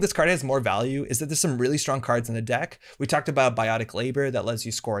 why I think this card has more value is that there's some really strong cards in the deck. We talked about Biotic Labor that lets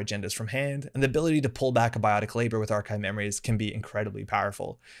you score agendas from hand, and the ability to pull back a Biotic Labor with Archive Memories can be incredibly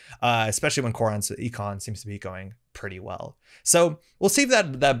powerful, especially when Koron's econ seems to be going pretty well. So we'll see if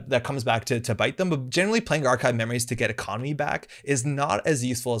that comes back to bite them, but generally playing Archive Memories to get economy back is not as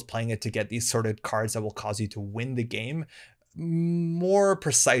useful as playing it to get these sort of cards that will cause you to win the game more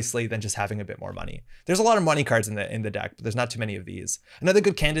precisely than just having a bit more money. There's a lot of money cards in the deck, but there's not too many of these. Another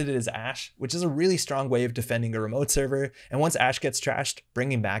good candidate is Ash, which is a really strong way of defending a remote server. And once Ash gets trashed,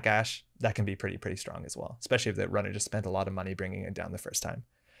 bringing back Ash, that can be pretty strong as well, especially if the runner just spent a lot of money bringing it down the first time.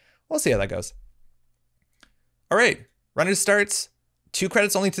 We'll see how that goes. All right, runner starts, 2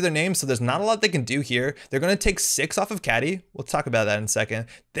 credits only to their name, so there's not a lot they can do here. They're going to take 6 off of Caddy. We'll talk about that in a second.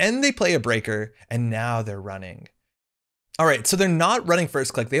 Then they play a breaker, and now they're running. All right, so they're not running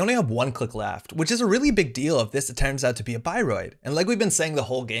first click. They only have 1 click left, which is a really big deal if this turns out to be a bioroid. And like we've been saying the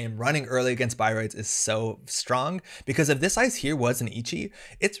whole game, running early against bioroids is so strong because if this ice here was an Ichi,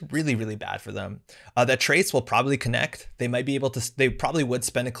 it's really, really bad for them. That trace will probably connect. They might be able to, they probably would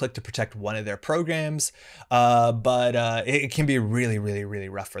spend a click to protect one of their programs, but it can be really, really, really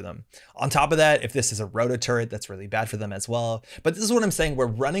rough for them. On top of that, if this is a roto turret, that's really bad for them as well. But this is what I'm saying, where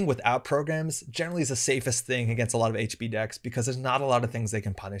running without programs generally is the safest thing against a lot of HB decks because there's not a lot of things they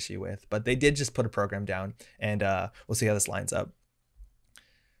can punish you with. But they did just put a program down, and we'll see how this lines up.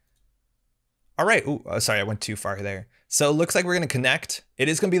 All right. Ooh, sorry, I went too far there. So it looks like we're going to connect. It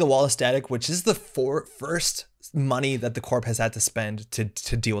is going to be the wall of static, which is the first money that the corp has had to spend to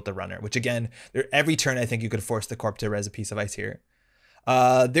deal with the runner, which again, every turn I think you could force the corp to res a piece of ice here.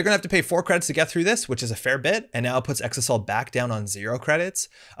 They're going to have to pay 4 credits to get through this, which is a fair bit, and now it puts exoasol back down on 0 credits,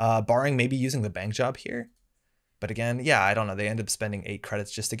 barring maybe using the bank job here. But again, yeah, I don't know. They end up spending 8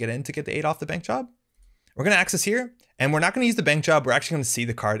 credits just to get in to get the 8 off the bank job. We're going to access here, and we're not going to use the bank job. We're actually going to see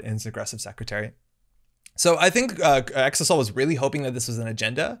the card in its aggressive secretary. So I think exoasol was really hoping that this was an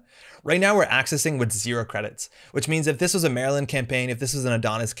agenda. Right now we're accessing with 0 credits, which means if this was a Maryland campaign, if this was an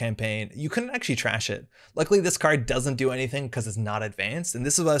Adonis campaign, you couldn't actually trash it. Luckily, this card doesn't do anything because it's not advanced. And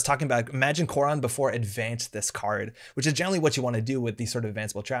this is what I was talking about. Imagine Koran before advanced this card, which is generally what you want to do with these sort of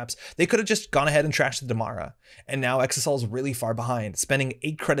advanceable traps. They could have just gone ahead and trashed the Damara. And now exoasol is really far behind. Spending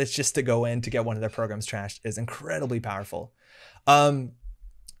 8 credits just to go in to get one of their programs trashed is incredibly powerful.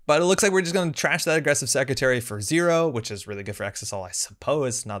 But it looks like we're just going to trash that aggressive secretary for 0, which is really good for exoasol, I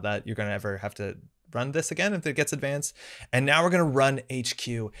suppose. Not that you're going to ever have to run this again if it gets advanced. And now we're going to run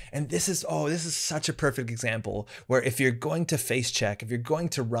HQ. And this is such a perfect example where if you're going to face check, if you're going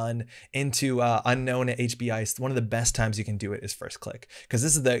to run into unknown HB ice, one of the best times you can do it is first click. Because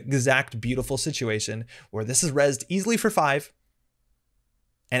this is the exact beautiful situation where this is rezzed easily for 5.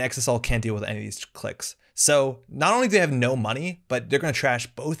 And exoasol can't deal with any of these clicks. So not only do they have no money, but they're going to trash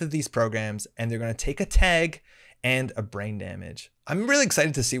both of these programs and they're going to take a tag and a brain damage. I'm really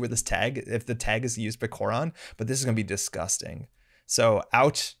excited to see where this tag, if the tag is used by Koran, but this is going to be disgusting. So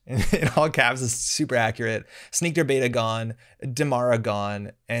ouch in all caps is super accurate. Sneaker beta gone, Damara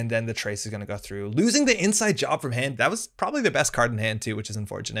gone, and then the trace is going to go through. Losing the inside job from hand, that was probably the best card in hand too, which is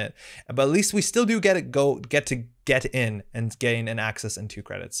unfortunate. But at least we still do get in and gain an access and 2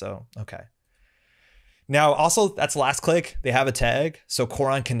 credits. So, okay. Now, also, that's last click. They have a tag, so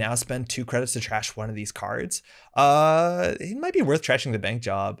Koran can now spend 2 credits to trash one of these cards. It might be worth trashing the bank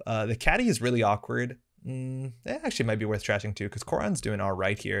job. The caddy is really awkward. It actually might be worth trashing too, because Koran's doing all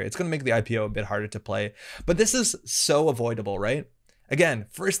right here. It's going to make the IPO a bit harder to play, but this is so avoidable, right? Again,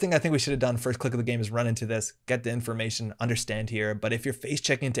 first thing I think we should have done first click of the game is run into this, get the information, understand here. But if you're face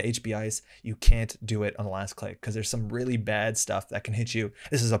checking into HB ice, you can't do it on the last click because there's some really bad stuff that can hit you.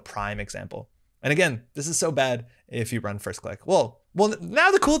 This is a prime example. And again, this is so bad if you run first click. Well,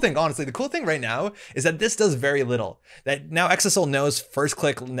 now the cool thing, honestly, the cool thing right now is that this does very little. That now exoasol knows first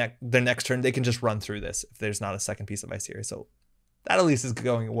click their next turn, they can just run through this if there's not a second piece of ice here. So that at least is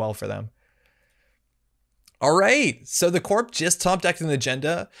going well for them. All right, so the corp just top decked an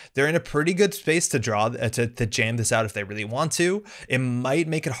agenda. They're in a pretty good space to draw to jam this out if they really want to. It might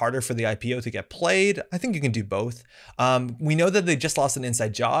make it harder for the IPO to get played. I think you can do both. We know that they just lost an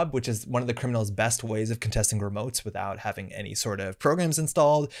inside job, which is one of the criminals' best ways of contesting remotes without having any sort of programs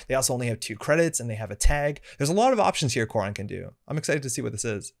installed. They also only have 2 credits and they have a tag. There's a lot of options here Koran can do. I'm excited to see what this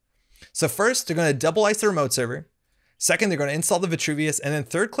is. So first, they're going to double ice the remote server. Second, they're going to install the Vitruvius, and then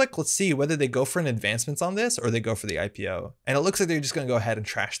third click, let's see whether they go for an advancements on this or they go for the IPO. And it looks like they're just going to go ahead and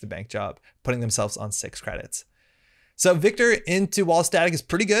trash the bank job, putting themselves on 6 credits. So Victor into wall static is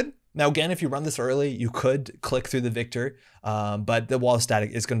pretty good. Now, again, if you run this early, you could click through the Victor, but the wall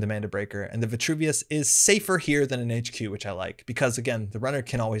static is going to demand a breaker. And the Vitruvius is safer here than an HQ, which I like, because again, the runner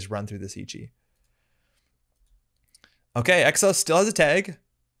can always run through this EG. Okay, Exo still has a tag.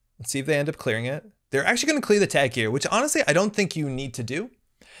 Let's see if they end up clearing it. They're actually going to clear the tag here, which honestly, I don't think you need to do.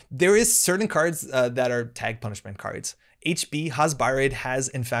 There is certain cards that are tag punishment cards. HB, haas-bioroid has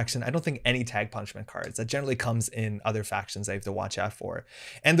in faction, I don't think any tag punishment cards. That generally comes in other factions that you have to watch out for.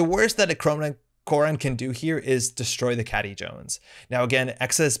 And the worst that a Koran can do here is destroy the Caddy Jones. Now again,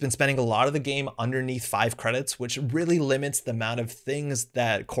 Exa has been spending a lot of the game underneath 5 credits, which really limits the amount of things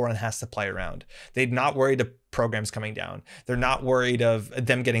that Koran has to play around. They're not worried of programs coming down. They're not worried of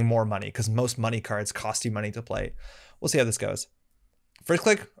them getting more money because most money cards cost you money to play. We'll see how this goes.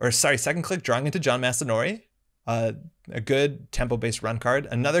 Second click, drawing into John Mastanori. A good tempo-based run card,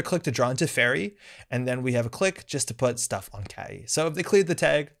 another click to draw into Fairy, and then we have a click just to put stuff on Caddy. So if they cleared the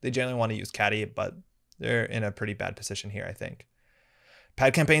tag, they generally want to use Caddy, but they're in a pretty bad position here, I think.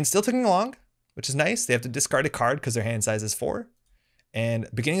 Pad Campaign still ticking along, which is nice. They have to discard a card because their hand size is 4. And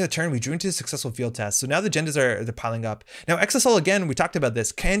beginning of the turn, we drew into a successful field test. So now the agendas they're piling up. Now exoasol, again, we talked about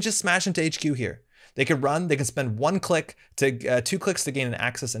this, can just smash into HQ here. They can run, they can spend 1 click to 2 clicks to gain an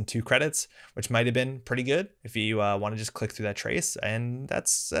access and 2 credits, which might have been pretty good if you want to just click through that trace. And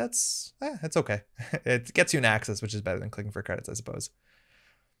that's okay. It gets you an access, which is better than clicking for credits, I suppose.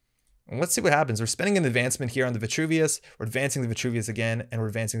 And let's see what happens. We're spending an advancement here on the Vitruvius. We're advancing the Vitruvius again, and we're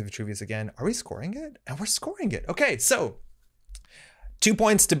advancing the Vitruvius again. Are we scoring it? And we're scoring it. Okay, so 2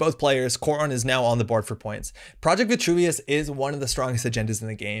 points to both players. Coron is now on the board for points. Project Vitruvius is one of the strongest agendas in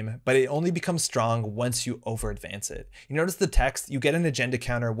the game, but it only becomes strong once you over-advance it. You notice the text, you get an agenda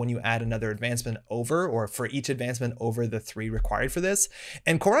counter when you add another advancement over, or for each advancement over the 3 required for this.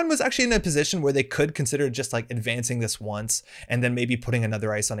 And Coron was actually in a position where they could consider just like advancing this once and then maybe putting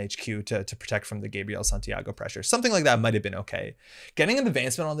another ice on HQ to protect from the Gabriel Santiago pressure. Something like that might have been okay. Getting an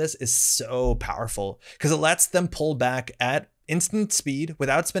advancement on this is so powerful because it lets them pull back at instant speed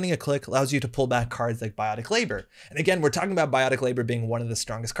without spending a click, allows you to pull back cards like Biotic Labor. And again, we're talking about Biotic Labor being one of the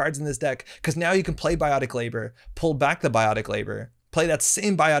strongest cards in this deck because now you can play Biotic Labor, pull back the Biotic Labor, play that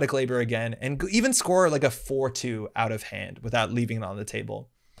same Biotic Labor again, and even score like a 4-2 out of hand without leaving it on the table.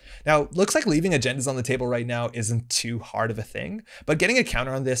 Now, looks like leaving agendas on the table right now isn't too hard of a thing, but getting a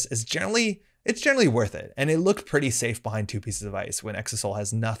counter on this is generally worth it. And it looked pretty safe behind 2 pieces of ice when exoasol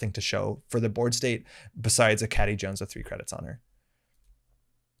has nothing to show for the board state besides a Caddy Jones with 3 credits on her.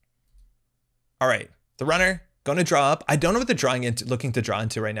 All right, the runner going to draw up. I don't know what they're looking to draw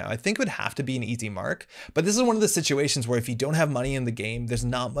into right now. I think it would have to be an easy mark, but this is one of the situations where if you don't have money in the game, there's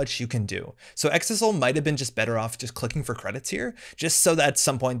not much you can do. So exoasol might have been just better off just clicking for credits here, just so that at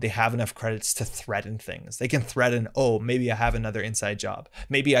some point they have enough credits to threaten things. They can threaten, oh, maybe I have another inside job.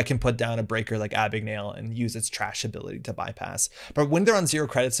 Maybe I can put down a breaker like Abigail and use its trash ability to bypass. But when they're on 0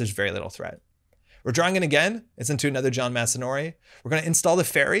 credits, there's very little threat. We're drawing in again. It's into another John Masanori. We're going to install the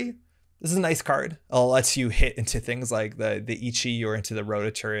Fairy. This is a nice card. It lets you hit into things like the Ichi or into the Roto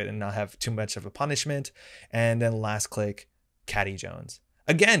turret and not have too much of a punishment. And then last click, Caddy Jones.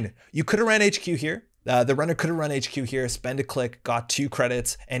 Again, you could have ran HQ here. The runner could have run HQ here, spend a click, got 2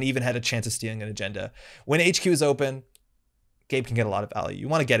 credits, and even had a chance of stealing an agenda. When HQ is open, Gabe can get a lot of value. You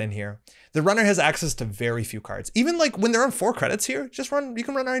want to get in here. The runner has access to very few cards. Even like when they're on 4 credits here, you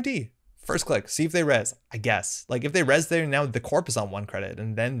can run R&D. First click, see if they res, I guess. Like if they res there, now the corp is on 1 credit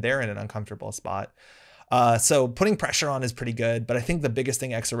and then they're in an uncomfortable spot. So putting pressure on is pretty good, but I think the biggest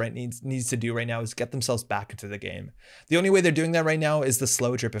thing Exo needs to do right now is get themselves back into the game. The only way they're doing that right now is the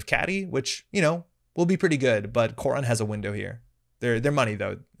slow drip of Caddy, which, you know, will be pretty good, but Coron has a window here. Their money,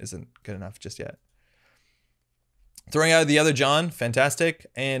 though, isn't good enough just yet. Throwing out the other John, fantastic.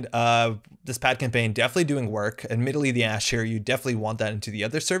 And this pad campaign definitely doing work. Admittedly, the Ash here, you definitely want that into the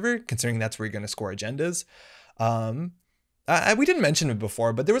other server, considering that's where you're going to score agendas. We didn't mention it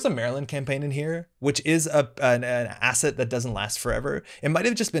before, but there was a Maryland campaign in here, which is an asset that doesn't last forever. It might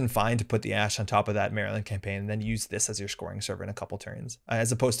have just been fine to put the Ash on top of that Maryland campaign and then use this as your scoring server in a couple turns,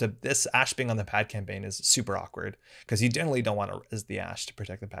 as opposed to this Ash being on the pad campaign is super awkward because you generally don't want to res the Ash to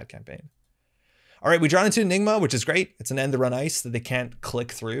protect the pad campaign. All right, we draw into Enigma, which is great. It's an end the run ice that they can't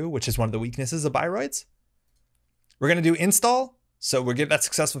click through, which is one of the weaknesses of bioroids. We're going to do install. So we're getting that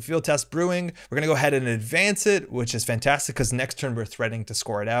successful field test brewing. We're going to go ahead and advance it, which is fantastic because next turn we're threatening to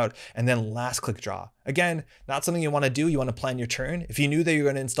score it out. And then last click draw. Again, not something you want to do. You want to plan your turn. If you knew that you're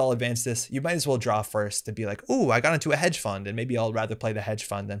going to install advance this, you might as well draw first to be like, oh, I got into a hedge fund and maybe I'll rather play the hedge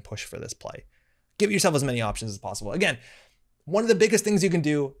fund than push for this play. Give yourself as many options as possible. Again, one of the biggest things you can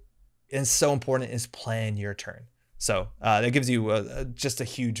do and so important is plan your turn. So that gives you just a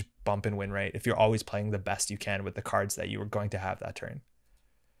huge bump in win rate if you're always playing the best you can with the cards that you were going to have that turn.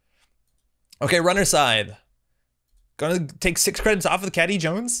 Okay, runner side. Gonna take 6 credits off of the Caddy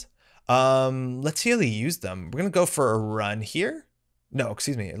Jones. Let's see how they use them. We're gonna go for a run here. No,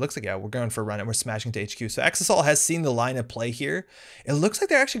 excuse me. It looks like, yeah, we're going for a run and we're smashing to HQ. So exoasol has seen the line of play here. It looks like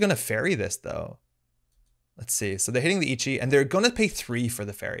they're actually gonna ferry this though. Let's see. So they're hitting the Ichi and they're going to pay 3 for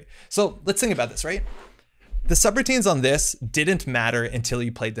the ferry. So let's think about this, right? The subroutines on this didn't matter until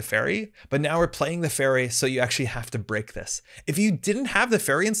you played the fairy, but now we're playing the fairy, so you actually have to break this. If you didn't have the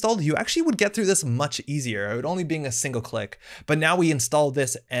fairy installed, you actually would get through this much easier. It would only be a single click, but now we installed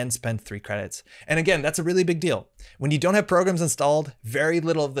this and spend 3 credits. And again, that's a really big deal. When you don't have programs installed, very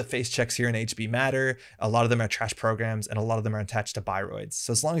little of the face checks here in HB matter. A lot of them are trash programs and a lot of them are attached to bioroids.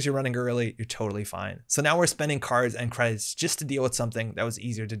 So as long as you're running early, you're totally fine. So now we're spending cards and credits just to deal with something that was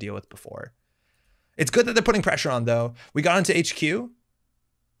easier to deal with before. It's good that they're putting pressure on though. We got into HQ.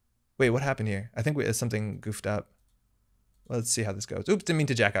 Wait, what happened here? I think something goofed up. Let's see how this goes. Oops, didn't mean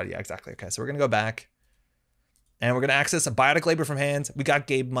to jack out. Yeah, exactly. Okay, so we're gonna go back and we're gonna access a biotic labor from hands. We got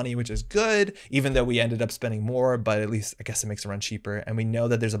Gabe money, which is good, even though we ended up spending more, but at least I guess it makes the run cheaper. And we know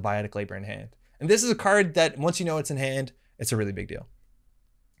that there's a biotic labor in hand. And this is a card that once you know it's in hand, it's a really big deal.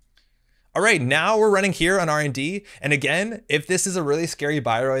 All right, now we're running here on R&D. And again, if this is a really scary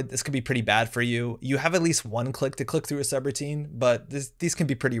bioroid, this could be pretty bad for you. You have at least 1 click to click through a subroutine, but these can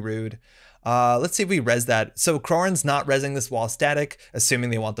be pretty rude. Let's see if we res that. So Kroran's not resing this wall static, assuming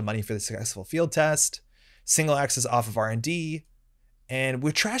they want the money for the successful field test. Single access off of R&D. And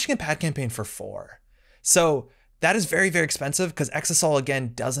we're trashing a pad campaign for 4. So that is very, very expensive because exoasol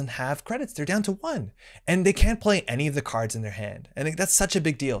again doesn't have credits. They're down to 1 and they can't play any of the cards in their hand. I think that's such a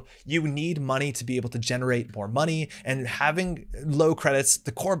big deal. You need money to be able to generate more money, and having low credits,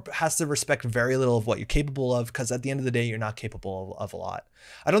 the corp has to respect very little of what you're capable of because at the end of the day, you're not capable of a lot.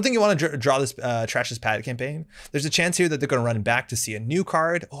 I don't think you want to draw this trash this pad campaign. There's a chance here that they're going to run back to see a new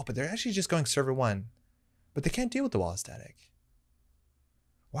card. Oh, but they're actually just going server 1, but they can't deal with the wall static.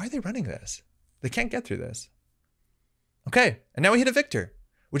 Why are they running this? They can't get through this. Okay, and now we hit a Victor,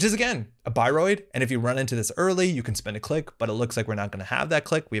 which is again, a bioroid. And if you run into this early, you can spend a click, but it looks like we're not gonna have that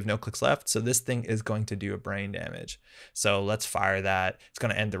click. We have no clicks left. So this thing is going to do a brain damage. So let's fire that. It's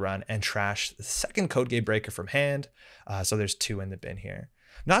gonna end the run and trash the second code gate breaker from hand. So there's 2 in the bin here.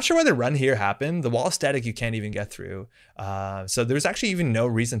 Not sure why the run here happened. The wall static you can't even get through. So there's actually even no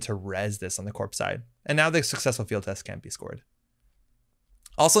reason to res this on the corp side. And now the successful field test can't be scored.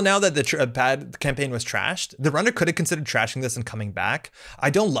 Also, now that the pad campaign was trashed, the runner could have considered trashing this and coming back. I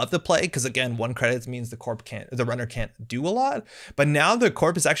don't love the play because again, 1 credit means the runner can't do a lot. But now the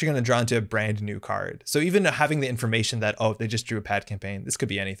corp is actually going to draw into a brand new card. So even having the information that, oh, they just drew a pad campaign, this could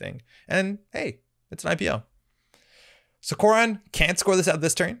be anything. And hey, it's an IPO. So Kroran can't score this out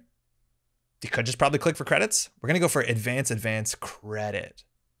this turn. You could just probably click for credits. We're going to go for advance credit.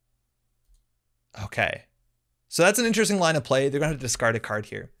 Okay. So that's an interesting line of play. They're going to discard a card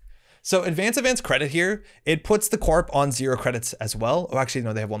here. So advance credit here, it puts the corp on 0 credits as well. Oh, actually,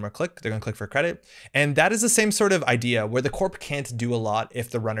 no, they have 1 more click. They're going to click for credit. And that is the same sort of idea where the corp can't do a lot if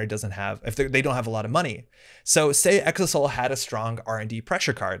the runner doesn't have, if they don't have a lot of money. So say exoasol had a strong R&D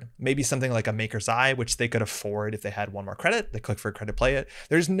pressure card, maybe something like a Maker's Eye, which they could afford if they had 1 more credit. They click for a credit, play it.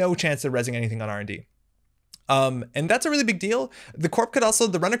 There's no chance of resing anything on R&D. And that's a really big deal. The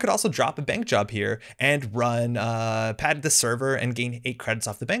runner could also drop a bank job here and run pad the server and gain 8 credits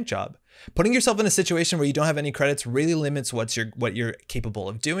off the bank job. Putting yourself in a situation where you don't have any credits really limits what you're capable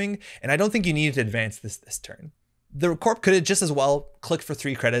of doing. And I don't think you need to advance this turn. The corp could have just as well clicked for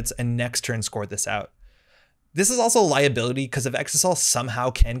 3 credits and next turn scored this out. This is also a liability because if exoasol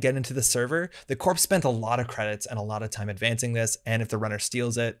somehow can get into the server, the corp spent a lot of credits and a lot of time advancing this, and if the runner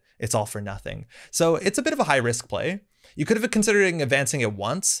steals it, it's all for nothing. So it's a bit of a high risk play. You could have considered advancing it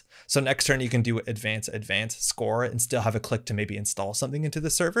once, so next turn you can do advance, score, and still have a click to maybe install something into the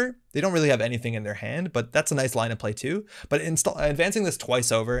server. They don't really have anything in their hand, but that's a nice line of play too. But advancing this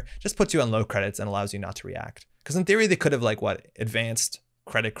twice over just puts you on low credits and allows you not to react. Because in theory, they could have advanced,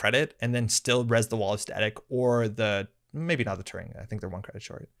 credit, and then still res the wall of static, or maybe not the Turing. I think they're 1 credit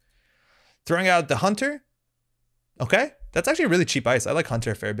short. Throwing out the Hunter. Okay, that's actually a really cheap ice. I like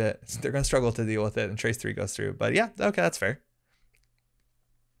Hunter a fair bit. They're going to struggle to deal with it, and Trace 3 goes through. But yeah, okay, that's fair.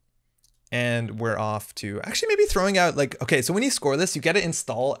 And we're off to actually maybe throwing out okay, so when you score this, you get to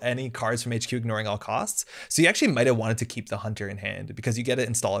install any cards from HQ ignoring all costs. So you actually might have wanted to keep the Hunter in hand because you get to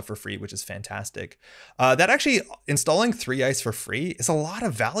install it for free, which is fantastic. That actually installing 3 ice for free is a lot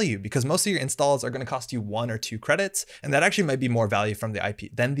of value because most of your installs are going to cost you 1 or 2 credits. And that actually might be more value from the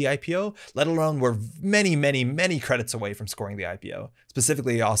IPO, let alone we're many credits away from scoring the IPO.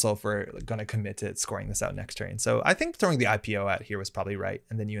 Specifically also if we're going to commit to scoring this out next turn. So I think throwing the IPO out here was probably right.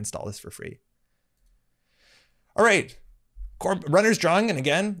 And then you install this for free. All right, runners drawing. And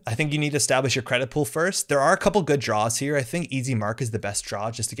again, I think you need to establish your credit pool first. There are a couple good draws here. I think Easy Mark is the best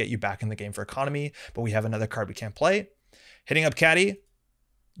draw just to get you back in the game for economy, but we have another card we can't play. Hitting up Caddy,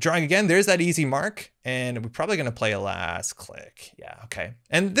 Drawing again, there's that easy mark, and we're probably going to play a last click. Yeah, okay.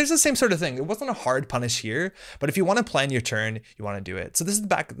 And there's the same sort of thing. It wasn't a hard punish here, but if you want to plan your turn, you want to do it. So this is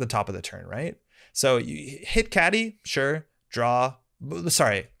back at the top of the turn, right? So you hit caddy, sure, draw.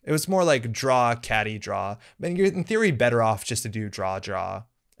 Sorry, it was more like draw, caddy, draw. But you're in theory better off just to do draw, draw,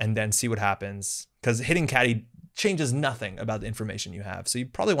 and then see what happens. Because hitting caddy changes nothing about the information you have. So you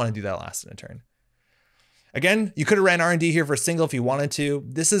probably want to do that last in a turn. Again, you could have ran R&D here for a single if you wanted to.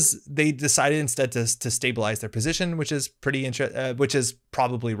 They decided instead to stabilize their position, which is which is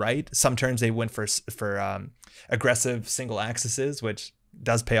probably right. Some turns they went for aggressive single axes, which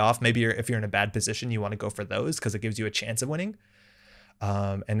does pay off. Maybe if you're in a bad position, you want to go for those because it gives you a chance of winning.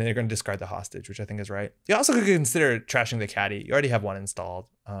 And then they're going to discard the hostage, which I think is right. You also could consider trashing the caddy. You already have one installed.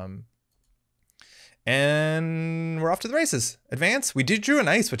 And we're off to the races. Advance. We drew an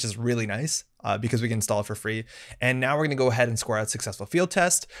ice, which is really nice because we can install it for free. And now we're going to go ahead and score out successful field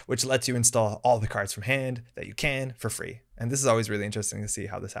test, which lets you install all the cards from hand that you can for free. And this is always really interesting to see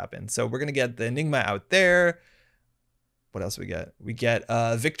how this happens. So we're going to get the Enigma out there. What else we get? We get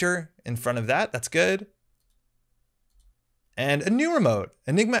Victor in front of that. That's good. And a new remote,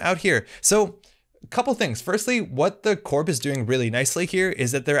 Enigma out here. So a couple things. Firstly, what the Corp is doing really nicely here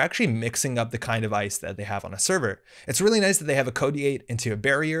is that they're actually mixing up the kind of ice that they have on a server. It's really nice that they have a codiate into a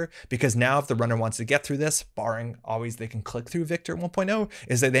barrier, because now if the runner wants to get through this, barring always they can click through Victor 1.0,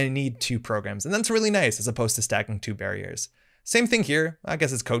 is that they need 2 programs. And that's really nice as opposed to stacking 2 barriers. Same thing here. I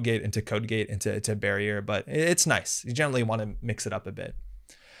guess it's codegate into barrier, but it's nice. You generally want to mix it up a bit.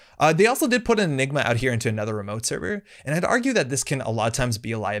 They also did put an Enigma out here into another remote server, and I'd argue that this can a lot of times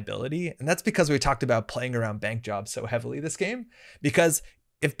be a liability, and that's because we talked about playing around bank job so heavily this game, because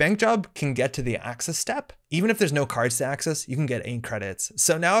if bank job can get to the access step, even if there's no cards to access, you can get 8 credits.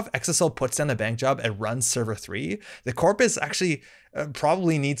 So now if exoasol puts down a bank job and runs server 3, the corp is actually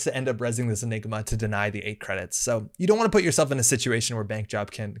probably needs to end up resing this Enigma to deny the 8 credits. So you don't want to put yourself in a situation where bank job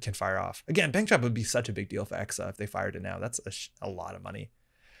can fire off. Again, bank job would be such a big deal for Exa if they fired it now. That's a lot of money.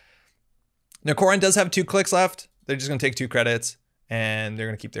 Now, Koran does have 2 clicks left. They're just going to take 2 credits, and they're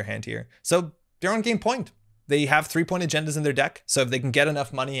going to keep their hand here. So they're on game point. They have 3-point agendas in their deck. So if they can get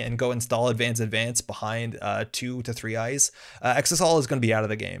enough money and go install advance behind 2 to 3 eyes, exoasol is going to be out of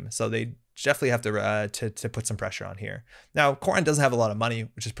the game. So they definitely have to put some pressure on here. Now, Koran doesn't have a lot of money,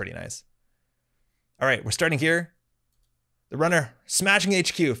 which is pretty nice. All right, we're starting here. The runner smashing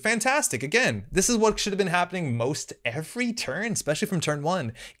HQ. Fantastic. Again, this is what should have been happening most every turn, especially from turn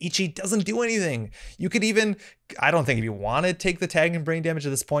 1. Ichi doesn't do anything. You could even, I don't think if you want to take the tag and brain damage at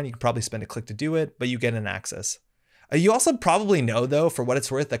this point, you could probably spend a click to do it, but you get an access. You also probably know, though, for what it's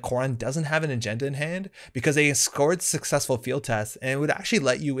worth, that Koran doesn't have an agenda in hand because they scored successful field tests, and it would actually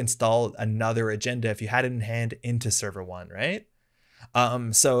let you install another agenda if you had it in hand into server 1, right?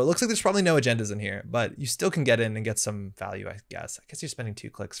 So it looks like there's probably no agendas in here, but you still can get in and get some value, I guess. I guess you're spending 2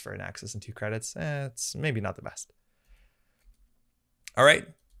 clicks for an access and 2 credits. It's maybe not the best. All right,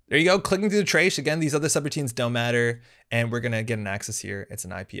 there you go. Clicking through the trace. Again, these other subroutines don't matter, and we're going to get an access here. It's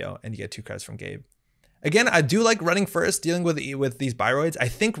an IPO, and you get 2 credits from Gabe. Again, I do like running first, dealing with these bioroids. I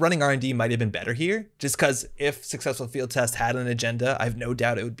think running R&D might have been better here, just because if successful field test had an agenda, I have no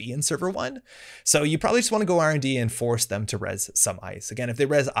doubt it would be in server 1. So you probably just want to go R&D and force them to res some ice. Again, if they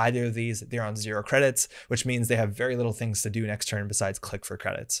res either of these, they're on 0 credits, which means they have very little things to do next turn besides click for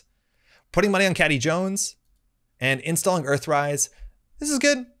credits. Putting money on Caddy Jones and installing Earthrise. This is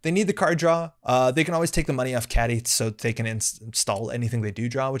good. They need the card draw. They can always take the money off Caddy so they can install anything they do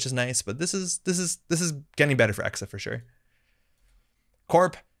draw, which is nice. But this is getting better for Exa for sure.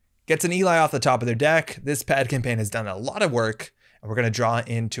 Corp gets an Eli off the top of their deck. This pad campaign has done a lot of work, and we're going to draw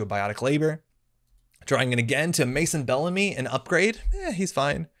into a Biotic Labor. Drawing in again to Mason Bellamy, an upgrade. He's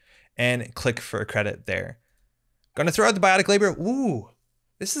fine. And click for a credit there. Going to throw out the Biotic Labor. Ooh,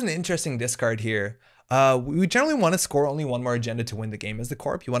 this is an interesting discard here. We generally want to score only 1 more agenda to win the game as the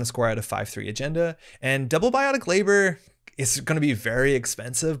Corp. You want to score out a 5-3 agenda, and double Biotic Labor is going to be very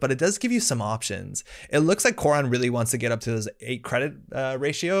expensive, but it does give you some options. It looks like Koran really wants to get up to this 8 credit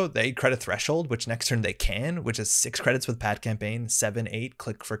ratio, the 8 credit threshold, which next turn they can, which is 6 credits with pad campaign, 7, 8,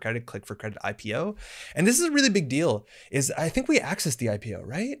 click for credit IPO. And this is a really big deal, is I think we accessed the IPO,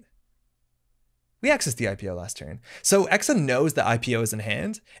 right? We accessed the IPO last turn. So Exa knows the IPO is in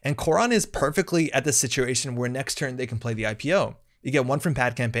hand, and Koran is perfectly at the situation where next turn they can play the IPO. You get 1 from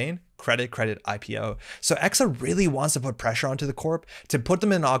pad campaign, credit IPO. So Exa really wants to put pressure onto the Corp to put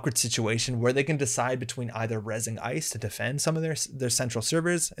them in an awkward situation where they can decide between either resing ice to defend some of their central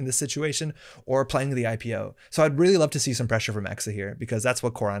servers in this situation or playing the IPO. So I'd really love to see some pressure from Exa here because that's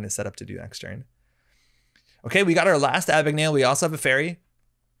what Koran is set up to do next turn. Okay, we got our last Abagnale. We also have a fairy.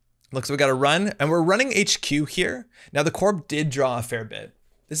 Looks like we got a run, and we're running HQ here. Now the Corp did draw a fair bit.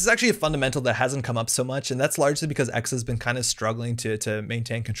 This is actually a fundamental that hasn't come up so much, and that's largely because X has been kind of struggling to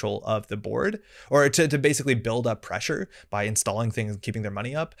maintain control of the board, or to basically build up pressure by installing things and keeping their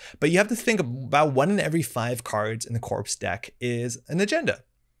money up. But you have to think about 1 in every 5 cards in the Corp's deck is an agenda.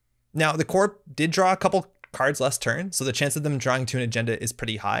 Now, the Corp did draw a couple cards last turn, so the chance of them drawing to an agenda is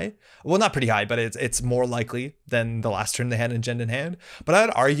pretty high. Well, not pretty high, but it's more likely than the last turn they had an agenda in hand. But I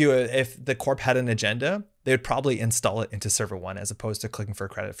would argue if the Corp had an agenda, they would probably install it into server 1 as opposed to clicking for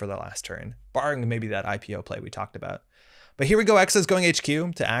credit for the last turn, barring maybe that IPO play we talked about. But here we go, X is going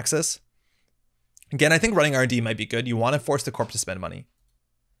HQ to Axis. Again, I think running R&D might be good. You want to force the Corp to spend money.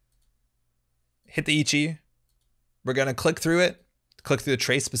 Hit the Ichi. We're going to click through it. Click through the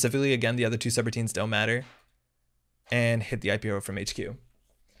trace specifically. Again, the other 2 subroutines don't matter. And hit the IPO from HQ.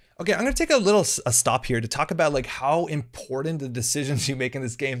 Okay, I'm gonna take a stop here to talk about like how important the decisions you make in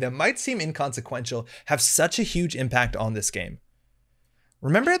this game that might seem inconsequential have such a huge impact on this game.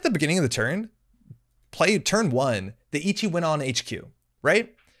 Remember at the beginning of the turn, turn 1, the Ichi went on HQ,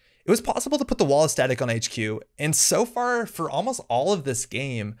 right? It was possible to put the wall of static on HQ, and so far for almost all of this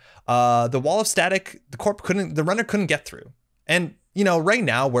game, the wall of static, the runner couldn't get through. And you know, right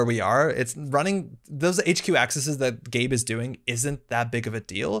now where we are, it's running those HQ accesses that Gabe is doing isn't that big of a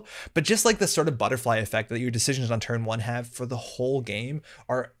deal, but just like the sort of butterfly effect that your decisions on turn 1 have for the whole game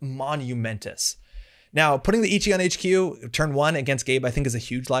are monumentous. Now, putting the Ichi on HQ turn 1 against Gabe, I think is a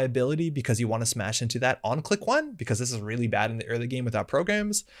huge liability because you want to smash into that on click 1 because this is really bad in the early game without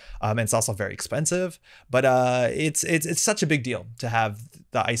programs. And it's also very expensive, but it's such a big deal to have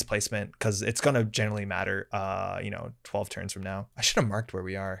the ice placement because it's going to generally matter, 12 turns from now. I should have marked where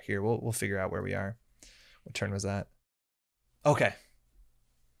we are here. We'll figure out where we are. What turn was that? Okay.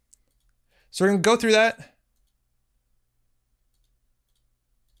 So we're going to go through that.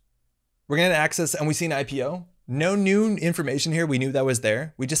 We're going to access and we see an IPO. No new information here. We knew that was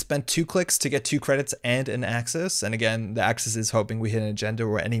there. We just spent 2 clicks to get 2 credits and an access. And again, the access is hoping we hit an agenda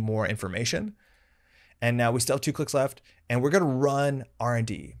or any more information. And now we still have 2 clicks left and we're going to run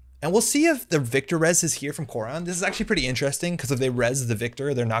R&D. And we'll see if the Victor res is here from Koran. This is actually pretty interesting because if they res the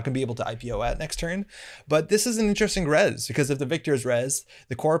Victor, they're not going to be able to IPO at next turn. But this is an interesting res because if the Victor is res,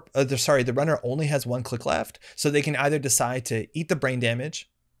 the runner only has 1 click left. So they can either decide to eat the brain damage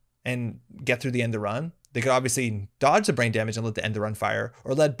and get through the end of the run. They could obviously dodge the brain damage and let the end of the run fire,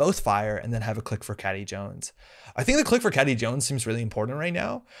 or let both fire and then have a click for Caddy Jones. I think the click for Caddy Jones seems really important right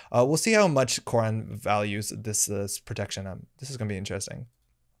now. We'll see how much Koran values this protection. This is going to be interesting.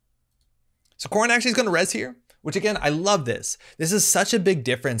 So Koran actually is going to res here, which again, I love this. This is such a big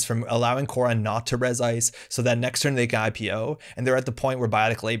difference from allowing Koran not to res ice so that next turn they can IPO, and they're at the point where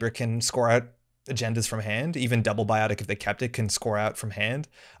Biotic Labor can score out agendas from hand. Even double biotic, if they kept it, can score out from hand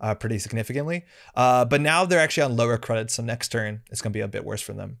pretty significantly. But now they're actually on lower credits, so next turn it's going to be a bit worse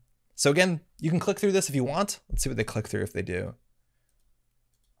for them. So again, you can click through this if you want. Let's see what they click through if they do.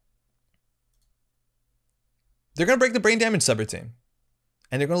 They're going to break the brain damage subroutine,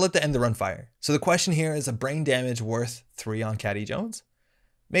 and they're going to let the end the run fire. So the question here is a brain damage worth 3 on Caddy Jones?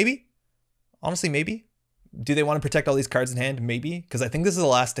 Maybe. Honestly, maybe. Do they want to protect all these cards in hand? Maybe, because I think this is the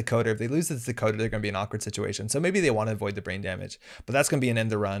last decoder. If they lose this decoder, they're going to be in an awkward situation. So maybe they want to avoid the brain damage, but that's going to be an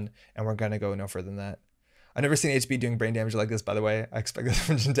end the run, and we're going to go no further than that. I've never seen HB doing brain damage like this, by the way. I expect this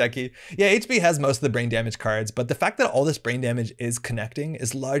from Jindeki. Yeah, HB has most of the brain damage cards, but the fact that all this brain damage is connecting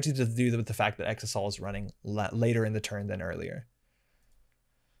is largely to do with the fact that exoasol is running later in the turn than earlier.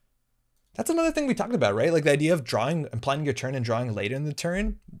 That's another thing we talked about, right? Like the idea of drawing and planning your turn and drawing later in the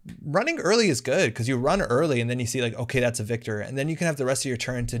turn. Running early is good because you run early and then you see like, okay, that's a victor. And then you can have the rest of your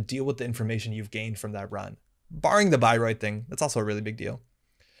turn to deal with the information you've gained from that run. Barring the bioroid thing, that's also a really big deal.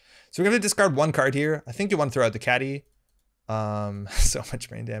 So we're going to discard 1 card here. I think you want to throw out the caddy. So much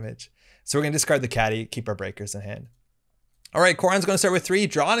brain damage. So we're going to discard the caddy, keep our breakers in hand. All right, Koran's going to start with 3,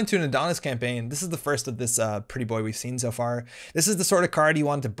 draw it into an Adonis campaign. This is the first of this pretty boy we've seen so far. This is the sort of card you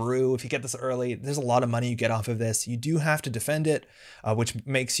want to brew. If you get this early, there's a lot of money you get off of this. You do have to defend it, which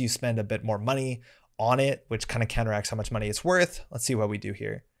makes you spend a bit more money on it, which kind of counteracts how much money it's worth. Let's see what we do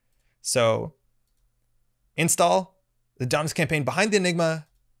here. So install the Adonis campaign behind the Enigma.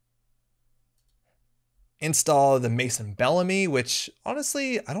 Install the Mason Bellamy, which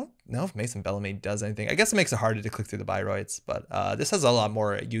honestly, I don't know if Mason Bellamy does anything. I guess it makes it harder to click through the bioroids, but this has a lot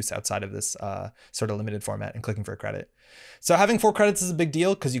more use outside of this sort of limited format and clicking for a credit. So having 4 credits is a big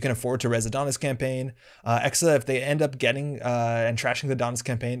deal because you can afford to res Adonis campaign. Exa, if they end up getting and trashing the Adonis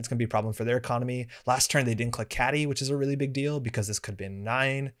campaign, it's going to be a problem for their economy. Last turn, they didn't click Caddy, which is a really big deal because this could have been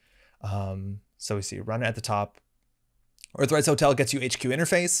 9. So we see runner at the top. Earthrise Hotel gets you HQ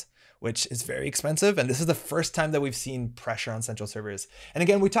interface. which is very expensive. And this is the first time that we've seen pressure on central servers. And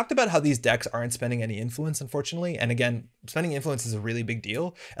again, we talked about how these decks aren't spending any influence, unfortunately. And again, spending influence is a really big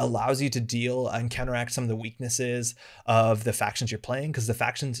deal. It allows you to deal and counteract some of the weaknesses of the factions you're playing, because the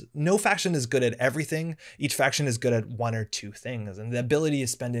factions, no faction is good at everything. Each faction is good at one or two things. And the ability to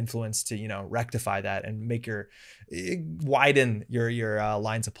spend influence to, you know, rectify that and make widen your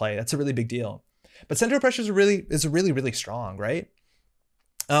lines of play, that's a really big deal. But central pressure is really strong, right?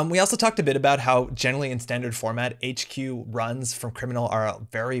 We also talked a bit about how generally in standard format, HQ runs from Criminal are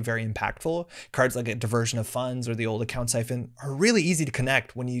very impactful. Cards like a Diversion of Funds or the old Account Siphon are really easy to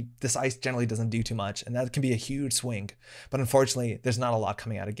connect when this ice generally doesn't do too much, and that can be a huge swing. But unfortunately, there's not a lot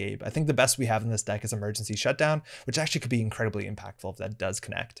coming out of Gabe. I think the best we have in this deck is Emergency Shutdown, which actually could be incredibly impactful if that does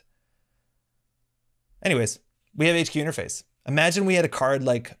connect. Anyways, we have HQ interface. Imagine we had a card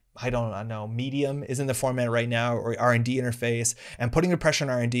like, I don't know, Medium is in the format right now, or R&D interface, and putting the pressure on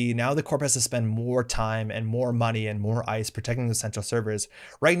R&D. Now the corp has to spend more time and more money and more ice protecting the central servers.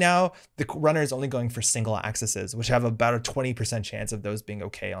 Right now, the runner is only going for single accesses, which have about a 20% chance of those being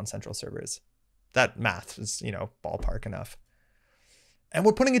okay on central servers. That math is, you know, ballpark enough. And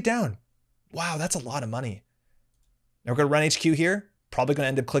we're putting it down. Wow, that's a lot of money. Now we're going to run HQ here. Probably going to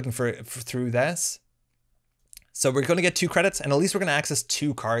end up clicking through this. So we're going to get 2 credits, and at least we're going to access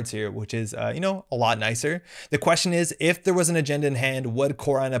 2 cards here, which is, you know, a lot nicer. The question is, if there was an agenda in hand, would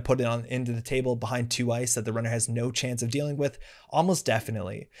Koran have put it into the table behind 2 ice that the runner has no chance of dealing with? Almost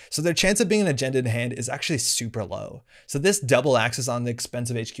definitely. So their chance of being an agenda in hand is actually super low. So this double access on the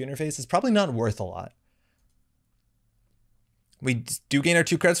expensive HQ interface is probably not worth a lot. We do gain our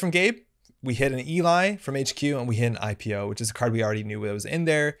 2 credits from Gabe. We hit an Eli from HQ, and we hit an IPO, which is a card we already knew that was in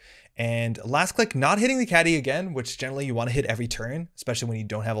there. And last click, not hitting the caddy again, which generally you want to hit every turn, especially when you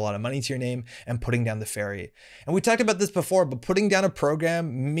don't have a lot of money to your name, and putting down the ferry. And we talked about this before, but putting down a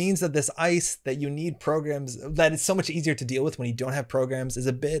program means that this ice that you need programs, that it's so much easier to deal with when you don't have programs, is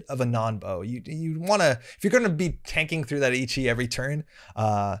a bit of a non-bow. You want to, if you're going to be tanking through that Ichi every turn,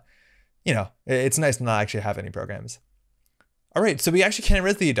 you know, it's nice to not actually have any programs. All right, so we actually can't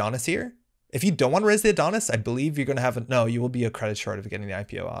res the Adonis here. If you don't want to res the Adonis, I believe you're going to have no, you will be a credit short of getting the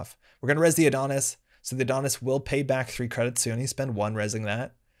IPO off. We're going to res the Adonis. So the Adonis will pay back 3 credits. So you only spend 1 resing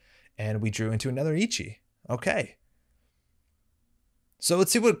that. And we drew into another Ichi. Okay. So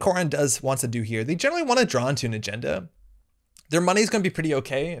let's see what Koran wants to do here. They generally want to draw into an agenda. Their money is going to be pretty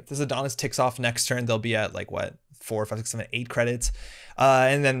okay. If this Adonis ticks off next turn, they'll be at like what? 4, 5, 6, 7, 8 credits.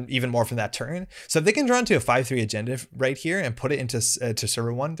 And then even more from that turn. So if they can draw into a 5-3 agenda right here and put it into to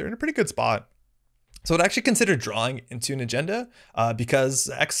server 1, they're in a pretty good spot. So I'd actually consider drawing into an agenda because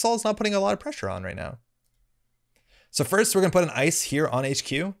exoasol is not putting a lot of pressure on right now. So first we're going to put an ice here on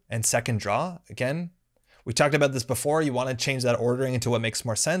HQ and second draw. Again, we talked about this before. You want to change that ordering into what makes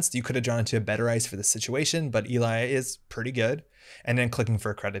more sense. You could have drawn into a better ice for the situation, but Eli is pretty good. And then clicking for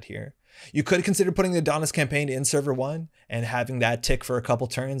a credit here. You could consider putting the Adonis campaign in server 1 and having that tick for a couple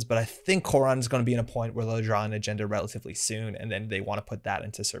turns, but I think Koran is going to be in a point where they'll draw an agenda relatively soon, and then they want to put that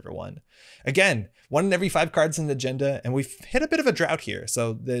into server 1. Again, 1 in every 5 cards in the agenda, and we've hit a bit of a drought here.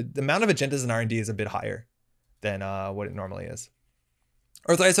 So the amount of agendas in R&D is a bit higher than what it normally is.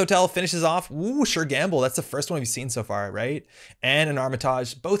 Earthrise Hotel finishes off. Ooh, sure gamble. That's the first one we've seen so far, right? And an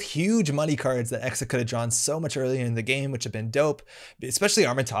Armitage. Both huge money cards that Exa could have drawn so much earlier in the game, which have been dope. Especially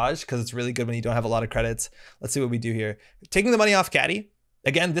Armitage, because it's really good when you don't have a lot of credits. Let's see what we do here. Taking the money off Caddy.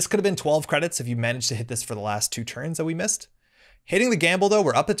 Again, this could have been 12 credits if you managed to hit this for the last 2 turns that we missed. Hitting the gamble, though,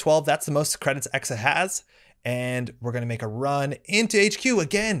 we're up to 12. That's the most credits Exa has. And we're going to make a run into HQ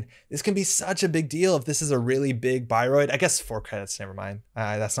again. This can be such a big deal if this is a really big bioroid. I guess 4 credits, never mind.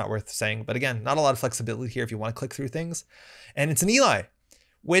 That's not worth saying. But again, not a lot of flexibility here if you want to click through things. And it's an Eli,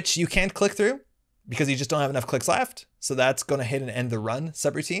 which you can't click through because you just don't have enough clicks left. So that's going to hit and end the run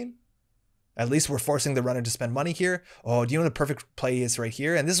subroutine. At least we're forcing the runner to spend money here. Oh, do you know what the perfect play is right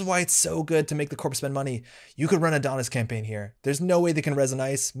here? And this is why it's so good to make the corp spend money. You could run Adonis campaign here. There's no way they can res an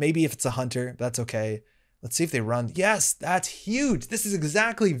ice. Maybe if it's a hunter, that's okay. Let's see if they run. Yes, that's huge. This is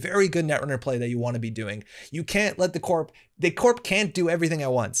exactly very good Netrunner play that you want to be doing. You can't let the corp can't do everything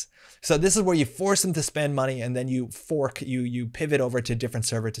at once. So this is where you force them to spend money and then you you pivot over to a different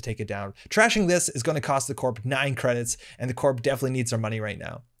server to take it down. Trashing this is going to cost the corp 9 credits, and the corp definitely needs their money right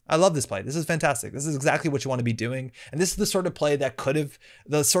now. I love this play. This is fantastic. This is exactly what you want to be doing. And this is the sort of play that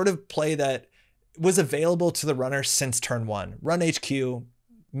was available to the runner since turn 1. Run HQ,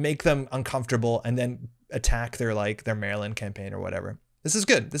 make them uncomfortable, and then attack their Maryland campaign or whatever. This is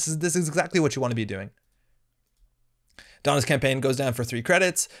good. This is exactly what you want to be doing. Donna's campaign goes down for 3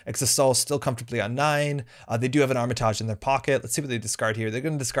 credits. Exoasol still comfortably on 9. They do have an Armitage in their pocket. Let's see what they discard here. They're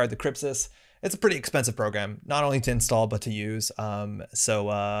going to discard the Crypsis. It's a pretty expensive program, not only to install, but to use.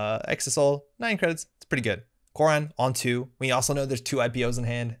 Exoasol, 9 credits. It's pretty good. Koran on 2. We also know there's 2 IPOs in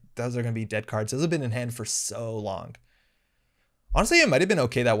hand. Those are going to be dead cards. Those have been in hand for so long. Honestly, it might have been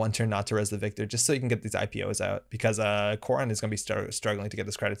okay that one turn not to res the Victor, just so you can get these IPOs out, because Koran is going to be struggling to get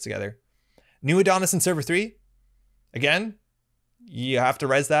his credits together. New Adonis in server 3. Again, you have to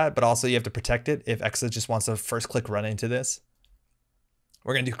res that, but also you have to protect it if Exa just wants to first click run into this.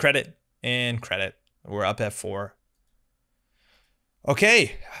 We're going to do credit and credit. We're up at 4.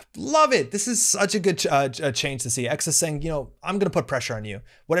 Okay, love it. This is such a good change to see. Exa saying, you know, I'm going to put pressure on you.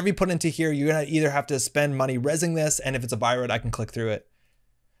 Whatever you put into here, you're going to either have to spend money resing this, and if it's a bioroid, I can click through it.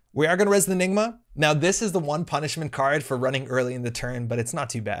 We are going to res the Enigma. Now, this is the one punishment card for running early in the turn, but it's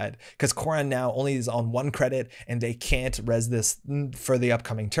not too bad because Koran now only is on 1 credit and they can't res this for the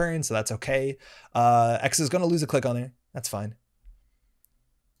upcoming turn, so that's okay. Exa is going to lose a click on there. That's fine.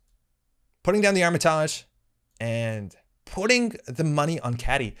 Putting down the Armitage and putting the money on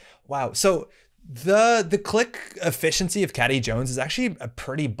Caddy. Wow. So the click efficiency of Caddy Jones is actually a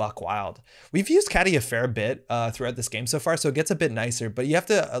pretty buck wild. We've used Caddy a fair bit throughout this game so far, so it gets a bit nicer, but you have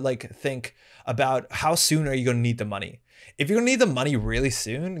to think about how soon are you going to need the money. If you're going to need the money really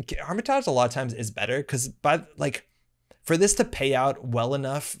soon, Armitage a lot of times is better because for this to pay out well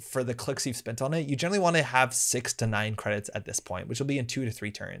enough for the clicks you've spent on it, you generally want to have 6 to 9 credits at this point, which will be in 2 to 3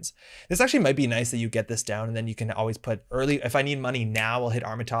 turns. This actually might be nice that you get this down and then you can always put early, if I need money now, I'll hit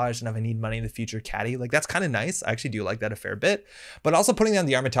Armitage, and if I need money in the future, Caddy. Like, that's kind of nice. I actually do like that a fair bit, but also putting down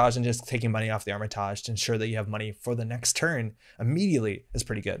the Armitage and just taking money off the Armitage to ensure that you have money for the next turn immediately is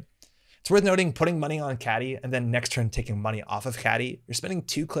pretty good. It's worth noting, putting money on Caddy and then next turn taking money off of Caddy, you're spending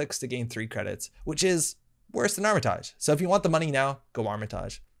 2 clicks to gain 3 credits, which is worse than Armitage. So if you want the money now, go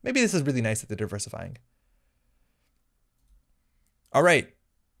Armitage. Maybe this is really nice that they're diversifying. All right,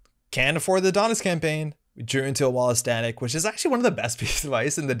 can't afford the Adonis campaign. We drew into a wall of static, which is actually one of the best pieces of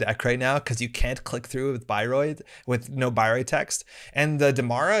ice in the deck right now because you can't click through with bioroid, with no bioroid text. And the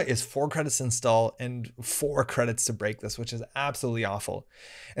Damara is 4 credits to install and 4 credits to break this, which is absolutely awful.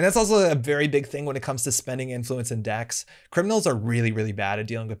 And that's also a very big thing when it comes to spending influence in decks. Criminals are really, really bad at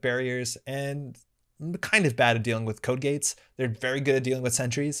dealing with barriers and kind of bad at dealing with code gates. They're very good at dealing with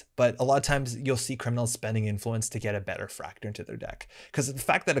sentries, but a lot of times you'll see criminals spending influence to get a better fractor into their deck. Because the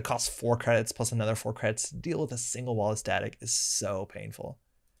fact that it costs 4 credits plus another 4 credits to deal with a single wall of static is so painful.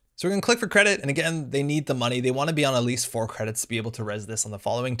 So we're gonna click for credit, and again, they need the money. They want to be on at least 4 credits to be able to res this on the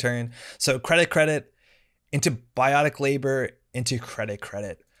following turn. So credit, into biotic labor, into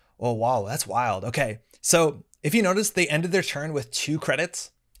credit. Oh wow, that's wild. Okay, so if you notice, they ended their turn with 2 credits.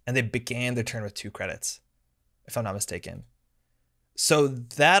 And they began their turn with 2 credits, if I'm not mistaken. So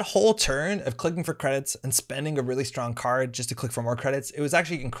that whole turn of clicking for credits and spending a really strong card just to click for more credits, it was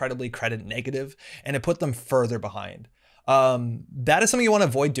actually incredibly credit negative, and it put them further behind. That is something you want to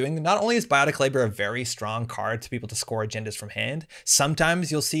avoid doing. Not only is Biotic Labor a very strong card to be able to score agendas from hand,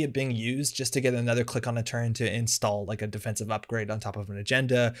 sometimes you'll see it being used just to get another click on a turn to install like a defensive upgrade on top of an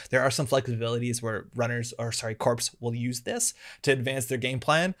agenda. There are some flexibilities where corps will use this to advance their game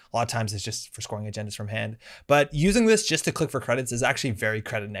plan. A lot of times it's just for scoring agendas from hand, but using this just to click for credits is actually very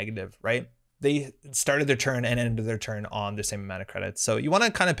credit negative, right? They started their turn and ended their turn on the same amount of credits. So you want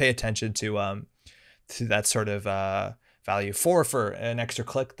to kind of pay attention to that sort of value. 4 for an extra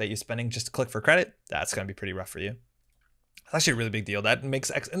click that you're spending just to click for credit, that's going to be pretty rough for you. It's actually a really big deal. That makes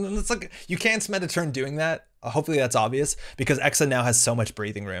X, and it's like you can't spend a turn doing that. Hopefully that's obvious because Exa now has so much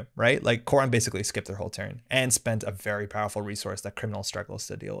breathing room, right? Like Koran basically skipped their whole turn and spent a very powerful resource that Criminal struggles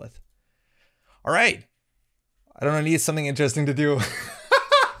to deal with. All right, I don't need something interesting to do.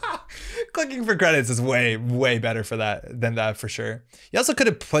 Clicking for credits is way better for that for sure. You also could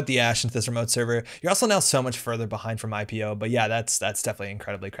have put the Ash into this remote server. You're also now so much further behind from IPO, but yeah, that's definitely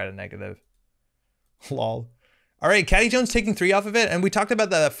incredibly credit negative. Lol. All right, Caddy Jones taking 3 off of it, and we talked about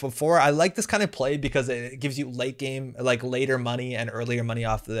that before. I like this kind of play because it gives you late game, like later money and earlier money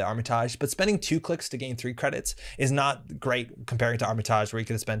off the Armitage, but spending 2 clicks to gain 3 credits is not great comparing to Armitage where you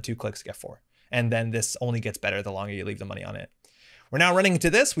could spend 2 clicks to get 4. And then this only gets better the longer you leave the money on it. We're now running into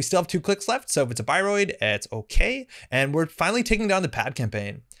this. We still have 2 clicks left, so if it's a bioroid, it's okay. And we're finally taking down the pad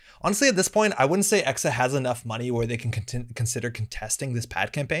campaign. Honestly, at this point, I wouldn't say Exa has enough money where they can consider contesting this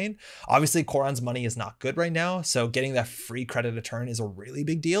pad campaign. Obviously, Koran's money is not good right now, so getting that free credit a turn is a really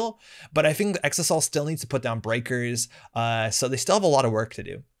big deal. But I think exoasol still needs to put down breakers, so they still have a lot of work to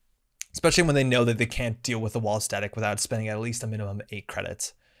do, especially when they know that they can't deal with the wall static without spending at least a minimum 8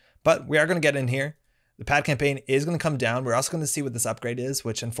 credits. But we are going to get in here. The pad campaign is going to come down. We're also going to see what this upgrade is,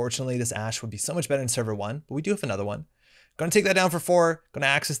 which unfortunately this Ash would be so much better in server 1, but we do have another one. Going to take that down for 4, going to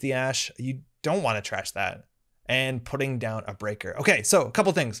access the Ash. You don't want to trash that. And putting down a breaker. Okay, so a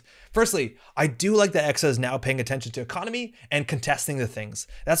couple things. Firstly, I do like that Exa is now paying attention to economy and contesting the things.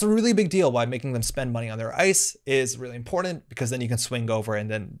 That's a really big deal. Why making them spend money on their ice is really important, because then you can swing over and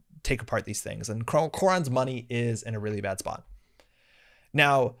then take apart these things. And Koron's money is in a really bad spot.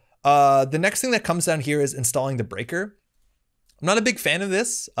 Now, the next thing that comes down here is installing the breaker. I'm not a big fan of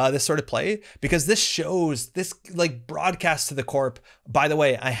this sort of play, because this shows, this like broadcasts to the corp, by the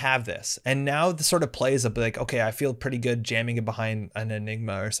way, I have this. And now the sort of plays of like, okay, I feel pretty good jamming it behind an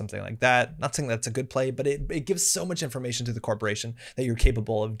Enigma or something like that. Not saying that's a good play, but it gives so much information to the corporation that you're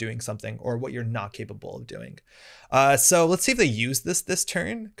capable of doing something or what you're not capable of doing. So let's see if they use this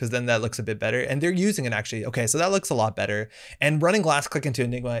turn, because then that looks a bit better. And they're using it actually. Okay, so that looks a lot better. And running last click into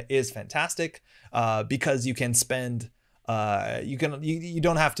Enigma is fantastic, because you can spend you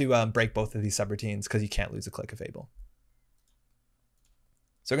don't have to break both of these subroutines, because you can't lose a click of Able.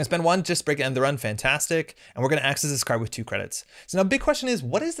 So we're gonna spend 1, just break it, end the run, fantastic. And we're gonna access this card with 2 credits. So now big question is,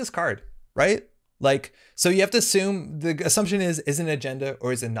 what is this card, right? Like, so you have to assume, the assumption is it an agenda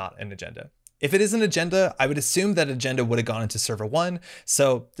or is it not an agenda? If it is an agenda, I would assume that agenda would have gone into server 1.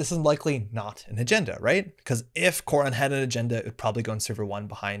 So this is likely not an agenda, right? Because if Koron had an agenda, it would probably go in server 1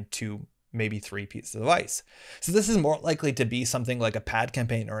 behind 2, maybe 3 pieces of ice. So this is more likely to be something like a pad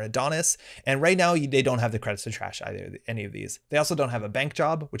campaign or Adonis. And right now they don't have the credits to trash any of these. They also don't have a bank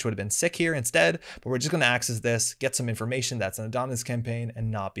job, which would have been sick here instead, but we're just going to access this, get some information that's an Adonis campaign,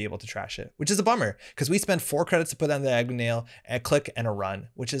 and not be able to trash it, which is a bummer, because we spent 4 credits to put on the Agni Nail, a click and a run,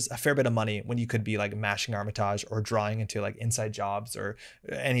 which is a fair bit of money when you could be like mashing Armitage or drawing into like inside jobs or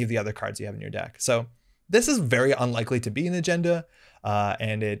any of the other cards you have in your deck. So this is very unlikely to be an agenda,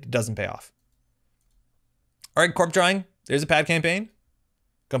 and it doesn't pay off. All right, corp drawing. There's a pad campaign.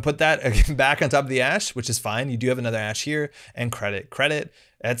 Gonna put that back on top of the Ash, which is fine. You do have another Ash here, and credit.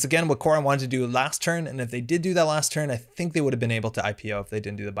 That's again what Koron wanted to do last turn, and if they did do that last turn, I think they would have been able to IPO if they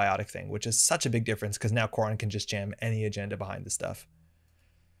didn't do the biotic thing, which is such a big difference, because now Koron can just jam any agenda behind the stuff.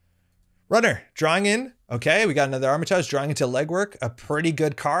 Runner, drawing in. Okay, we got another Armitage, drawing into legwork. A pretty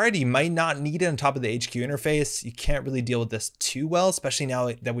good card. You might not need it on top of the HQ interface. You can't really deal with this too well, especially now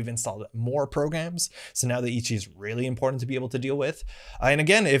that we've installed more programs. So now the EG is really important to be able to deal with. And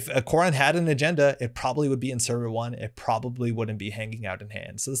again, if a Koron had an agenda, it probably would be in server 1. It probably wouldn't be hanging out in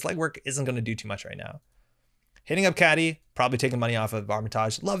hand. So this legwork isn't going to do too much right now. Hitting up Caddy, probably taking money off of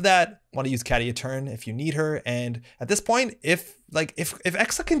Armitage. Love that. Want to use Caddy a turn if you need her. And at this point, if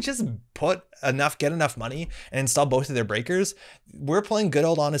Exa can just get enough money and install both of their breakers, we're playing good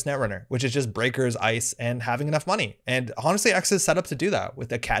old honest Netrunner, which is just breakers, ice, and having enough money. And honestly, Exa is set up to do that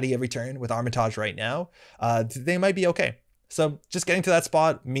with a Caddy every turn with Armitage right now. They might be okay. So just getting to that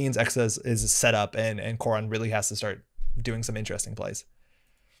spot means Exa is set up, and Koron really has to start doing some interesting plays.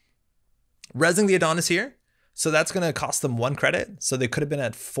 Resing the Adonis here. So that's going to cost them 1 credit. So they could have been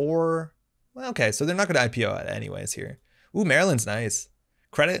at 4. Well, okay, so they're not going to IPO it anyways here. Ooh, Maryland's nice.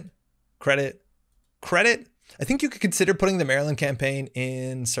 Credit. I think you could consider putting the Maryland campaign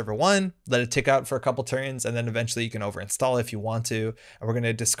in server 1, let it tick out for a couple turns, and then eventually you can overinstall if you want to. And we're going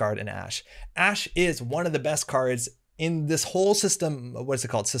to discard an Ash. Ash is one of the best cards in this whole system, what is it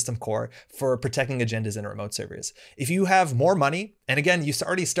called? System core for protecting agendas in remote servers. If you have more money, and again, you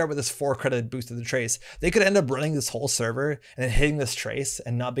already start with this 4 credit boost of the trace, they could end up running this whole server and then hitting this trace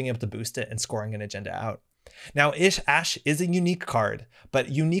and not being able to boost it and scoring an agenda out. Now, Ash is a unique card, but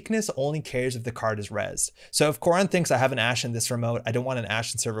uniqueness only cares if the card is rezzed. So if Koron thinks I have an Ash in this remote, I don't want an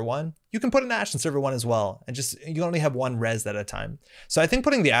Ash in server 1, you can put an Ash in server 1 as well, and just you only have 1 res at a time. So I think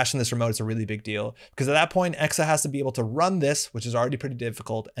putting the Ash in this remote is a really big deal, because at that point, Exa has to be able to run this, which is already pretty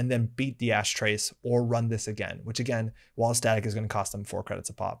difficult, and then beat the Ash trace or run this again, which again, while static is going to cost them 4 credits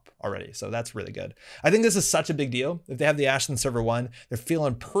a pop already. So that's really good. I think this is such a big deal. If they have the Ash in server 1, they're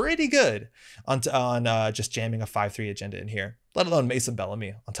feeling pretty good on just jamming a 5-3 agenda in here, let alone Mason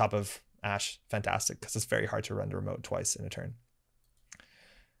Bellamy on top of Ash. Fantastic, because it's very hard to run the remote twice in a turn.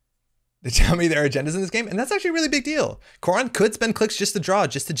 They tell me there are agendas in this game, and that's actually a really big deal. Koron could spend clicks just to draw,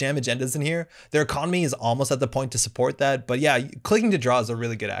 just to jam agendas in here. Their economy is almost at the point to support that, but yeah, clicking to draw is a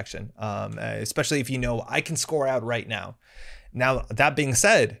really good action, especially if you know I can score out right now. Now, that being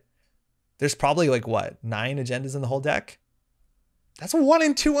said, there's probably like, what, 9 agendas in the whole deck? That's a 1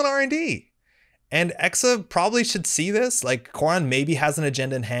 and 2 on R&D. And Exa probably should see this. Like, Koron maybe has an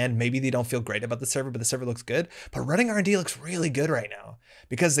agenda in hand. Maybe they don't feel great about the server, but the server looks good. But running R&D looks really good right now.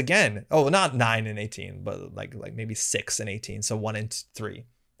 Because again, oh, not 9 and 18, but like maybe 6 and 18. So 1 and 3.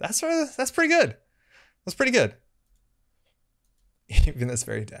 That's pretty good. That's pretty good. Even this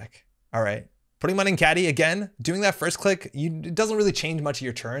very deck. All right. Putting money in caddy again, doing that first click, it doesn't really change much of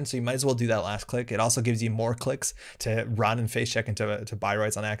your turn, so you might as well do that last click. It also gives you more clicks to run and face check into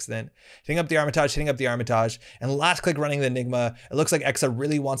bioroids on accident. Hitting up the Armitage, and last click running the Enigma. It looks like Exa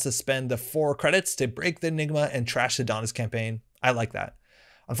really wants to spend the 4 credits to break the Enigma and trash the Adonis campaign. I like that.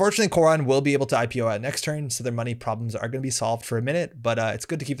 Unfortunately, Koran will be able to IPO at next turn, so their money problems are going to be solved for a minute, but it's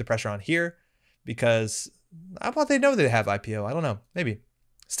good to keep the pressure on here because how about they know they have IPO? I don't know, maybe.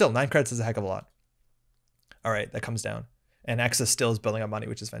 Still, 9 credits is a heck of a lot. All right, that comes down. And Exa still is building up money,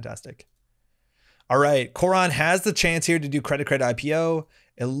 which is fantastic. All right, Koran has the chance here to do credit IPO.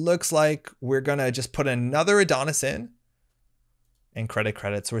 It looks like we're going to just put another Adonis in and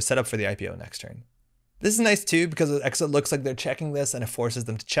credit. So we're set up for the IPO next turn. This is nice too because Exa looks like they're checking this and it forces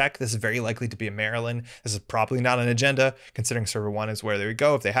them to check. This is very likely to be a Maryland. This is probably not an agenda considering server 1 is where they would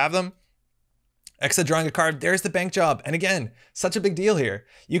go if they have them. Exa drawing a card, there's the bank job. And again, such a big deal here.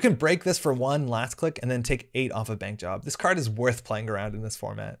 You can break this for 1 last click and then take 8 off of bank job. This card is worth playing around in this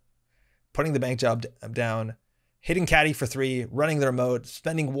format. Putting the bank job down, hitting caddy for 3, running the remote,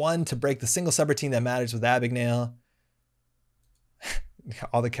 spending 1 to break the single subroutine that matters with Abigail.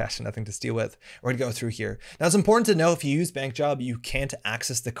 All the cash and nothing to steal with. We're gonna go through here. Now it's important to know if you use bank job, you can't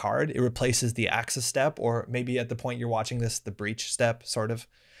access the card. It replaces the access step, or maybe at the point you're watching this, the breach step, sort of.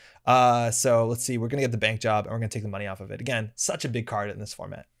 So let's see, we're gonna get the bank job and we're gonna take the money off of it. Again, such a big card in this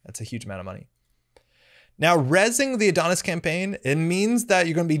format. That's a huge amount of money. Now, rezzing the Adonis campaign, it means that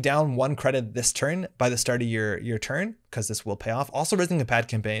you're gonna be down 1 credit this turn by the start of your turn, because this will pay off. Also rezzing the pad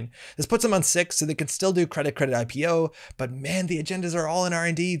campaign. This puts them on 6, so they can still do credit IPO, but man, the agendas are all in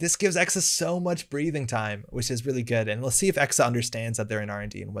R&D. This gives Exa so much breathing time, which is really good. And we'll see if Exa understands that they're in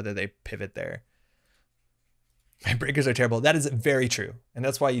R&D and whether they pivot there. My breakers are terrible. That is very true. And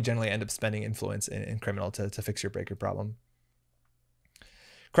that's why you generally end up spending influence in criminal to fix your breaker problem.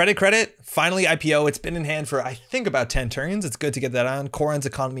 Credit, finally IPO. It's been in hand for, I think, about 10 turns. It's good to get that on. Koran's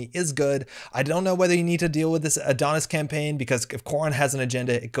economy is good. I don't know whether you need to deal with this Adonis campaign because if Koran has an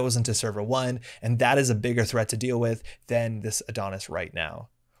agenda, it goes into server 1, and that is a bigger threat to deal with than this Adonis right now.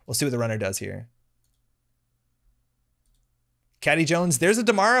 We'll see what the runner does here. Caddy Jones, there's a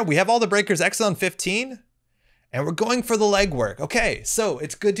Damara. We have all the breakers. Exa on 15. And we're going for the legwork. Okay, so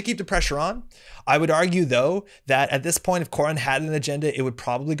it's good to keep the pressure on. I would argue, though, that at this point, if Koran had an agenda, it would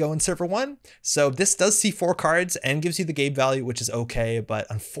probably go in server 1. So this does see 4 cards and gives you the Gabe value, which is okay. But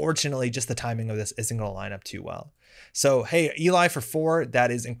unfortunately, just the timing of this isn't going to line up too well. So, hey, Eli for 4.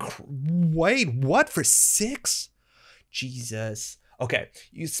 That is wait, what? For 6? Jesus. Okay,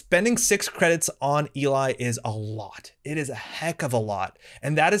 you spending 6 credits on Eli is a lot. It is a heck of a lot.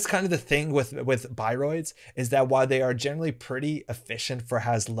 And that is kind of the thing with bioroids, is that while they are generally pretty efficient for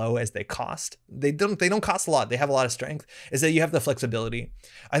as low as they cost, they don't cost a lot. They have a lot of strength, is that you have the flexibility.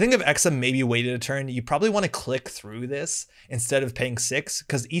 I think if Exa maybe waited a turn, you probably want to click through this instead of paying 6,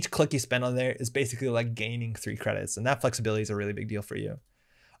 because each click you spend on there is basically like gaining 3 credits. And that flexibility is a really big deal for you.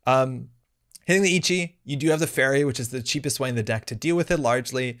 Hitting the Ichi, you do have the Fairy, which is the cheapest way in the deck to deal with it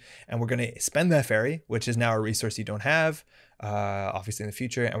largely. And we're going to spend that Fairy, which is now a resource you don't have, obviously in the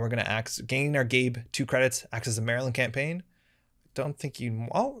future. And we're going to gain our Gabe 2 credits, access the Maryland campaign. Don't think you,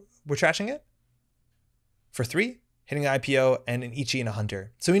 oh, we're trashing it for 3, hitting the IPO and an Ichi and a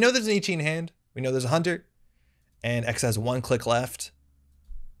Hunter. So we know there's an Ichi in hand. We know there's a Hunter, and X has 1 click left.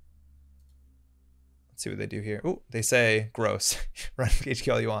 See what they do here. Oh, they say gross. Run HQ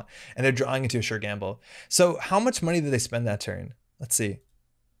all you want. And they're drawing into a sure gamble. So how much money did they spend that turn? Let's see.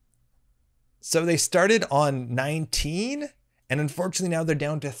 So they started on 19, and unfortunately now they're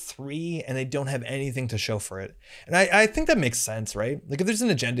down to 3, and they don't have anything to show for it. And I think that makes sense, right? Like if there's an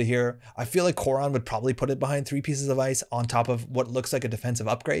agenda here, I feel like Koran would probably put it behind 3 pieces of ice on top of what looks like a defensive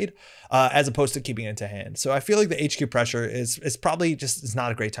upgrade, as opposed to keeping it into hand. So I feel like the HQ pressure is probably just is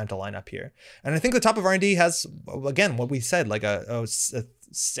not a great time to line up here. And I think the top of R&D has, again, what we said, like a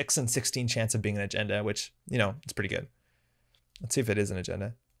 6 and 16 chance of being an agenda, which, you know, it's pretty good. Let's see if it is an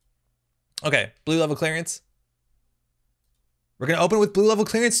agenda. Okay, blue level clearance. We're going to open with blue level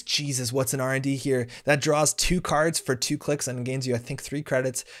clearance. Jesus, what's an R&D here? That draws 2 cards for 2 clicks and gains you, I think, 3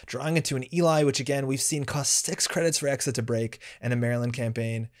 credits. Drawing into an Eli, which again, we've seen cost 6 credits for Exa to break, and a Maryland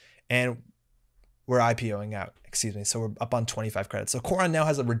campaign. And we're IPOing out, excuse me. So we're up on 25 credits. So Koran now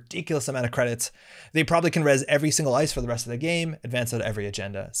has a ridiculous amount of credits. They probably can res every single ice for the rest of the game, advance out every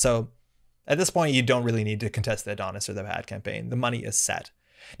agenda. So at this point, you don't really need to contest the Adonis or the Pad campaign. The money is set.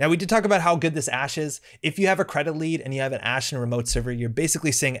 Now, we did talk about how good this Ashe is. If you have a credit lead and you have an Ashe in a remote server, you're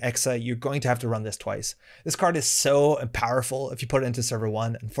basically saying Exa, you're going to have to run this twice. This card is so powerful if you put it into server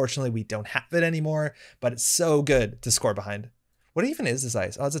 1. Unfortunately, we don't have it anymore, but it's so good to score behind. What even is this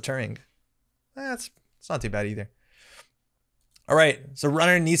ice? Oh, it's a Turing. It's not too bad either. All right, so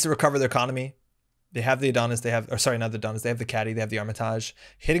runner needs to recover their economy. They have the Adonis, they have, or sorry, not the Adonis, they have the Caddy, they have the Armitage.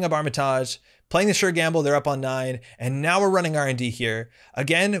 Hitting up Armitage, playing the sure gamble, they're up on 9, and now we're running R&D here.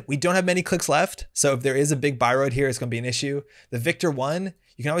 Again, we don't have many clicks left, so if there is a big bioroid here, it's gonna be an issue. The Victor 1,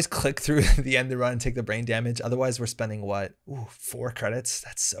 you can always click through the end of the run and take the brain damage. Otherwise, we're spending what? Ooh, 4 credits?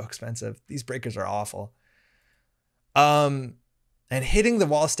 That's so expensive. These breakers are awful. And hitting the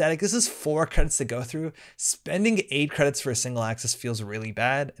wall static, this is 4 credits to go through. Spending 8 credits for a single axis feels really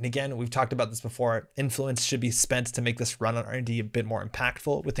bad. And again, we've talked about this before. Influence should be spent to make this run on R&D a bit more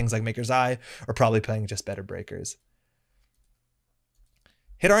impactful with things like Maker's Eye, or probably playing just better breakers.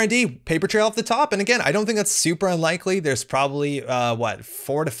 Hit R&D, paper trail off the top. And again, I don't think that's super unlikely. There's probably,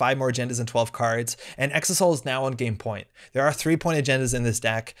 4 to 5 more agendas and 12 cards. And exoasol is now on game point. There are 3-point agendas in this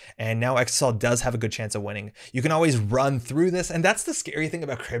deck, and now exoasol does have a good chance of winning. You can always run through this. And that's the scary thing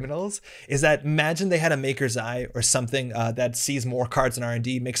about criminals, is that imagine they had a Maker's Eye or something that sees more cards in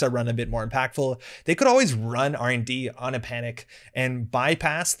R&D, makes our run a bit more impactful. They could always run R&D on a panic and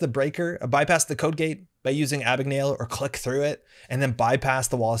bypass the breaker, bypass the code gate, by using Abagnale or click through it, and then bypass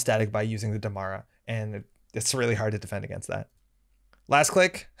the wall static by using the Damara. And it's really hard to defend against that. Last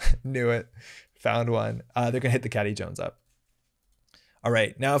click, knew it, found one. They're gonna hit the Caddy Jones up. All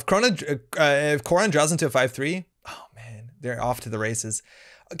right, now if Koran draws into a 5-3, oh man, they're off to the races.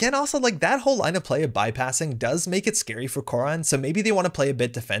 Again, also like that whole line of play of bypassing does make it scary for Koran. So maybe they want to play a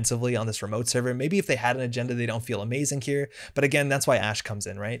bit defensively on this remote server. Maybe if they had an agenda, they don't feel amazing here. But again, that's why Ashe comes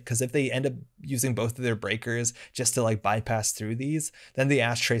in, right? Because if they end up using both of their breakers just to like bypass through these, then the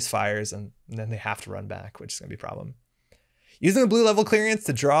Ashe trace fires and then they have to run back, which is gonna be a problem. Using the blue level clearance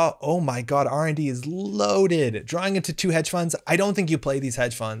to draw, oh my god, R&D is loaded. Drawing into 2 hedge funds, I don't think you play these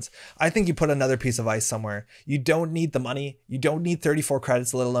hedge funds. I think you put another piece of ice somewhere. You don't need the money. You don't need 34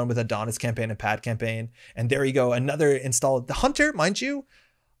 credits, let alone with Adonis campaign and Pad campaign. And there you go, another install. The Hunter, mind you,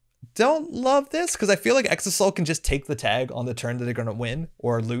 don't love this because I feel like exoasol can just take the tag on the turn that they're going to win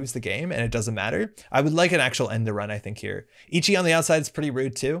or lose the game and it doesn't matter. I would like an actual end the run, I think, here. Ichi on the outside is pretty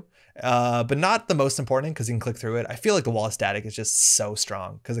rude too. But not the most important because you can click through it. I feel like the wall static is just so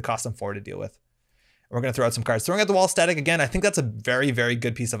strong because it costs them 4 to deal with. And we're going to throw out some cards. Throwing out the wall static again, I think that's a very, very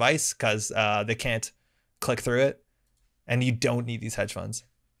good piece of ice because they can't click through it. And you don't need these hedge funds.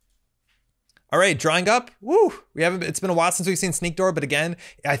 All right, drawing up. Woo! It's been a while since we've seen Sneak Door, but again,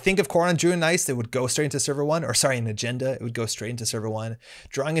 I think if Koran drew an ice, it would go straight into server 1, or sorry, an agenda, it would go straight into server 1.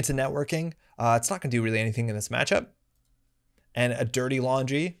 Drawing into networking, it's not gonna do really anything in this matchup. And a dirty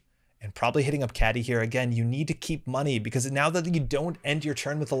laundry, and probably hitting up Caddy here. Again, you need to keep money because now that you don't end your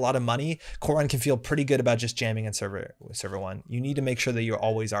turn with a lot of money, Koran can feel pretty good about just jamming in server 1. You need to make sure that you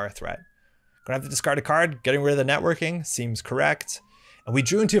always are a threat. Gonna have to discard a card, getting rid of the networking, seems correct. And we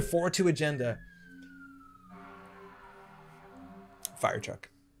drew into a 4-2 agenda. Fire truck.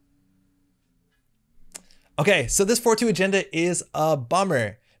 Okay, so this 4-2 agenda is a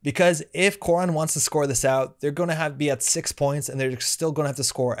bummer because if Koran wants to score this out, they're going to be at 6 points and they're still going to have to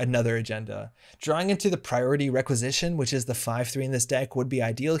score another agenda. Drawing into the priority requisition, which is the 5-3 in this deck, would be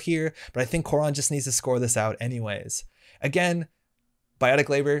ideal here, but I think Koran just needs to score this out anyways. Again, biotic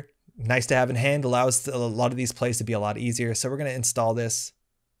labor, nice to have in hand, allows a lot of these plays to be a lot easier. So we're going to install this.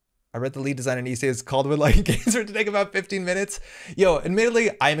 I read the lead designer and he says Caldwell like games are to take about 15 minutes. Yo, admittedly,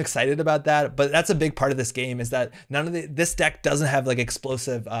 I'm excited about that, but that's a big part of this game is that this deck doesn't have like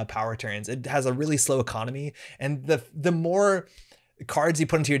explosive power turns. It has a really slow economy, and the more cards you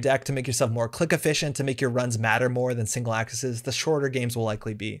put into your deck to make yourself more click efficient, to make your runs matter more than single axes, the shorter games will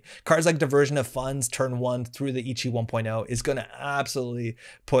likely be. Cards like Diversion of Funds, turn 1 through the Ichi 1.0 is going to absolutely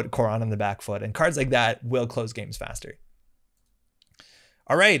put Koran on the back foot, and cards like that will close games faster.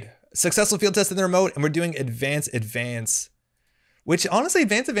 All right. Successful field test in the remote, and we're doing advance, which honestly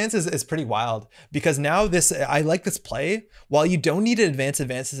advance is pretty wild because now I like this play. While you don't need an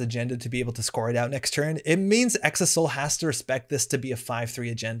advance's agenda to be able to score it out next turn, it means exoasol has to respect this to be a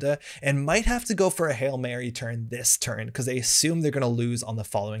 5-3 agenda and might have to go for a Hail Mary turn this turn because they assume they're going to lose on the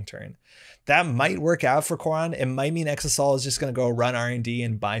following turn. That might work out for Koran. It might mean exoasol is just going to go run R&D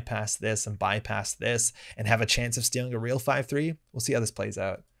and bypass this and have a chance of stealing a real 5-3. We'll see how this plays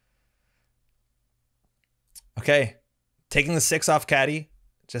out. Okay, taking the 6 off Caddy,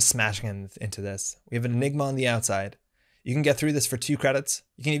 just smashing into this. We have an Enigma on the outside. You can get through this for 2 credits.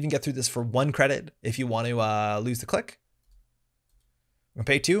 You can even get through this for 1 credit if you want to lose the click. I'm gonna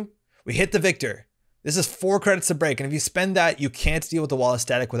pay 2. We hit the victor. This is 4 credits to break, and if you spend that, you can't deal with the wall of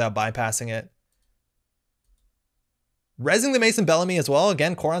static without bypassing it. Resing the Mason Bellamy as well.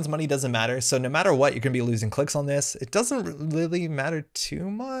 Again, Coron's money doesn't matter, so no matter what, you're gonna be losing clicks on this. It doesn't really matter too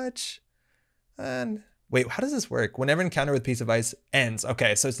much. And wait, how does this work? Whenever encounter with piece of ice ends.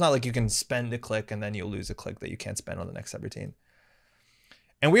 Okay, so it's not like you can spend a click and then you'll lose a click that you can't spend on the next subroutine.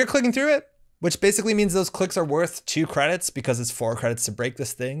 And we are clicking through it, which basically means those clicks are worth 2 credits because it's 4 credits to break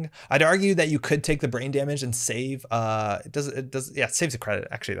this thing. I'd argue that you could take the brain damage and save. Yeah, it saves a credit.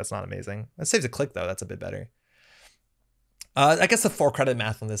 Actually, that's not amazing. It saves a click though. That's a bit better. I guess the 4 credit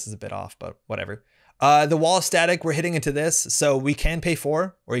math on this is a bit off, but whatever. The wall of static, we're hitting into this, so we can pay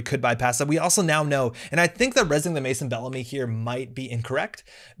 4, or you could bypass it. We also now know, and I think that resing the Mason Bellamy here might be incorrect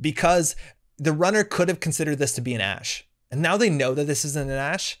because the runner could have considered this to be an ash. And now they know that this isn't an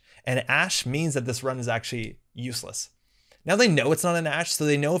ash, and ash means that this run is actually useless. Now they know it's not an ash, so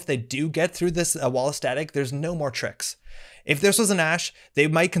they know if they do get through this wall of static, there's no more tricks. If this was an ash, they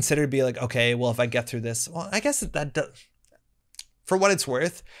might consider to be like, okay, well, if I get through this, well, I guess that does. For what it's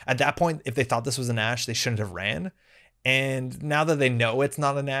worth, at that point, if they thought this was an ash, they shouldn't have ran. And now that they know it's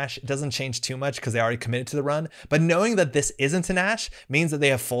not an ash, it doesn't change too much because they already committed to the run. But knowing that this isn't an ash means that they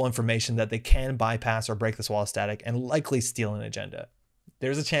have full information that they can bypass or break this wall of static and likely steal an agenda.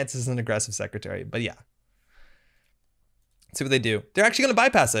 There's a chance this is an aggressive secretary, but yeah. Let's see what they do. They're actually going to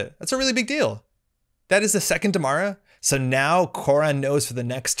bypass it. That's a really big deal. That is the second Damara. So now Coron knows for the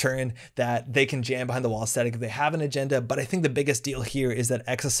next turn that they can jam behind the wall static if they have an agenda. But I think the biggest deal here is that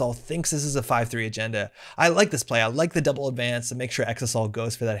exoasol thinks this is a 5-3 agenda. I like this play. I like the double advance to make sure exoasol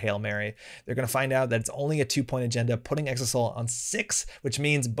goes for that Hail Mary. They're going to find out that it's only a 2-point agenda, putting exoasol on 6, which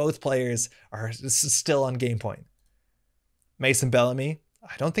means both players are still on game point. Mason Bellamy,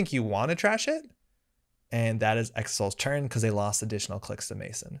 I don't think you want to trash it. And that is exoasol's turn because they lost additional clicks to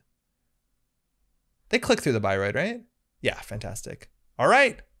Mason. They click through the bioroid, right? Yeah, fantastic. All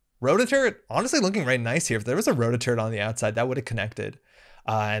right, rototurret, honestly looking right nice here. If there was a rototurret on the outside, that would have connected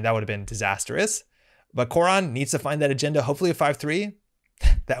and that would have been disastrous. But Coron needs to find that agenda, hopefully a 5-3.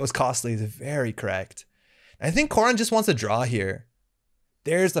 That was costly, is very correct. I think Coron just wants to draw here.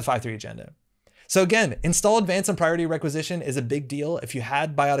 There's the 5-3 agenda. So again, install advance on priority requisition is a big deal if you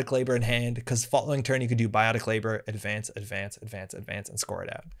had biotic labor in hand, because following turn you could do biotic labor, advance, advance, advance, advance, and score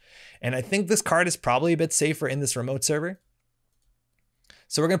it out. And I think this card is probably a bit safer in this remote server.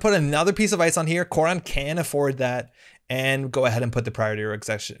 So we're going to put another piece of ice on here. Coron can afford that and go ahead and put the priority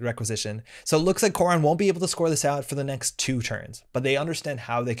requisition. So it looks like Coron won't be able to score this out for the next 2 turns, but they understand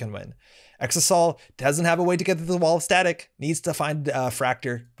how they can win. exoasol doesn't have a way to get to the wall of static, needs to find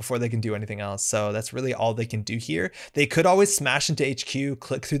Fractor before they can do anything else. So that's really all they can do here. They could always smash into HQ,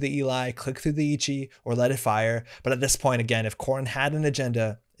 click through the Eli, click through the Ichi, or let it fire. But at this point, again, if Coron had an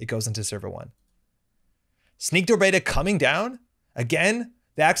agenda, it goes into server 1. Sneak door beta coming down. Again,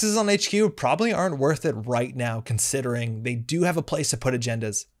 the axes on HQ probably aren't worth it right now, considering they do have a place to put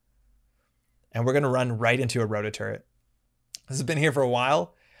agendas. And we're going to run right into a rototurret. This has been here for a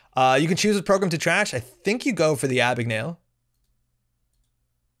while. You can choose a program to trash. I think you go for the Abagnale.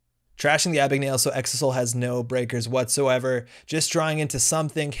 Trashing the Abagnale so exoasol has no breakers whatsoever. Just drawing into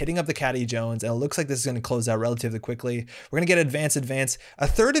something, hitting up the Caddy Jones, and it looks like this is going to close out relatively quickly. We're going to get advance, advance. A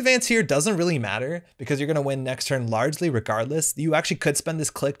third advance here doesn't really matter because you're going to win next turn largely regardless. You actually could spend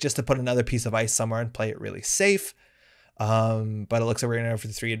this click just to put another piece of ice somewhere and play it really safe. But it looks like we're going to go for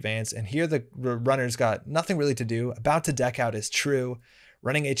the 3 advance. And here the runner's got nothing really to do. About to deck out is true.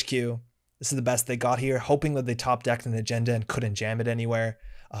 Running HQ. This is the best they got here, hoping that they top decked an agenda and couldn't jam it anywhere.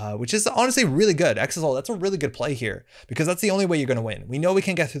 Which is honestly really good. exoasol, that's a really good play here because that's the only way you're going to win. We know we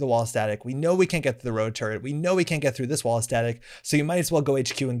can't get through the wall of static. We know we can't get through the road turret. We know we can't get through this wall of static. So you might as well go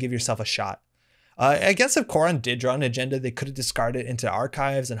HQ and give yourself a shot. I guess if Coron did draw an agenda, they could have discarded it into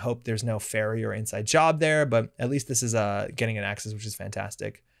archives and hope there's no ferry or inside job there. But at least this is getting an access, which is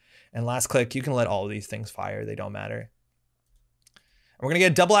fantastic. And last click, you can let all of these things fire. They don't matter. And we're going to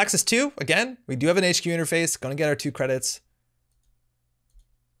get double access too. Again, we do have an HQ interface. Going to get our 2 credits.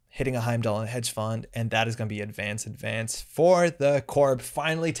 Hitting a Heimdall and a hedge fund, and that is going to be advance, advance for the Corb,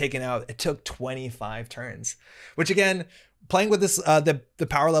 finally taken out. It took 25 turns, which again, playing with this, the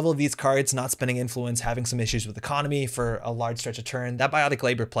power level of these cards, not spending influence, having some issues with economy for a large stretch of turn, that biotic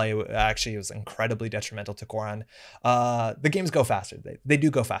labor play actually was incredibly detrimental to Coron. The games go faster. They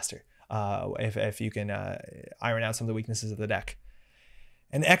do go faster if you can iron out some of the weaknesses of the deck.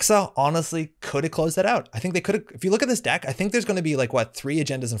 And Exa honestly could have closed that out. I think they could have, if you look at this deck, I think there's going to be like what, 3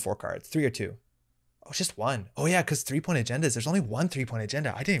 agendas and 4 cards, 3 or 2. Oh, it's just 1. Oh yeah, because 3-point agendas. There's only 1 3-point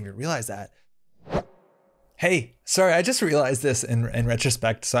agenda. I didn't even realize that. Hey, sorry, I just realized this in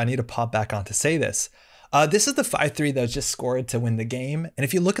retrospect, so I need to pop back on to say this. This is the 5-3 that was just scored to win the game. And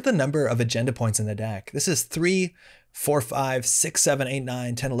if you look at the number of agenda points in the deck, this is 3, 4, 5, 6, 7, 8,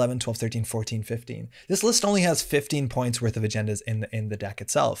 9, 10, 11, 12, 13, 14, 15. This list only has 15 points worth of agendas in the deck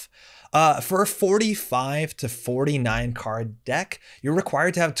itself. For a 45 to 49 card deck, you're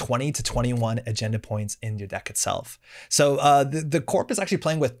required to have 20 to 21 agenda points in your deck itself. So the Corp is actually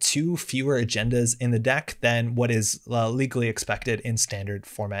playing with 2 fewer agendas in the deck than what is legally expected in standard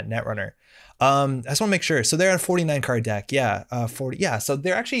format Netrunner. I just want to make sure. So they're on a 49 card deck. Yeah, 40. Yeah, so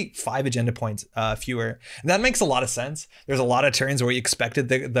they're actually 5 agenda points fewer. And that makes a lot of sense. There's a lot of turns where you expected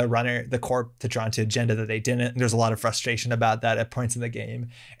the Corp to draw into agenda that they didn't. And there's a lot of frustration about that at points in the game.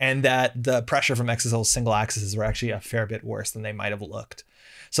 And that the pressure from exoasol's single axes were actually a fair bit worse than they might have looked.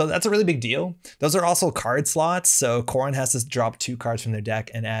 So that's a really big deal. Those are also card slots. So Corrin has to drop 2 cards from their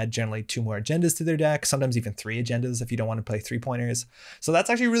deck and add generally 2 more agendas to their deck, sometimes even 3 agendas if you don't want to play 3-pointers. So that's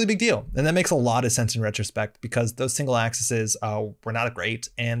actually a really big deal. And that makes a lot of sense in retrospect because those single axes were not great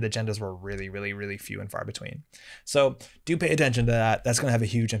and the agendas were really, really, really few and far between. So do pay attention to that. That's going to have a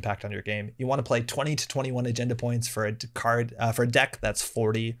huge impact on your game. You want to play 20 to 21 agenda points for a card, for a deck that's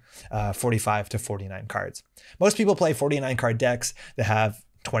 45 to 49 cards. Most people play 49 card decks that have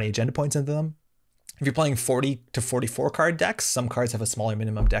 20 agenda points into them. If you're playing 40 to 44 card decks, some cards have a smaller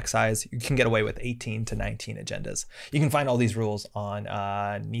minimum deck size. You can get away with 18 to 19 agendas. You can find all these rules on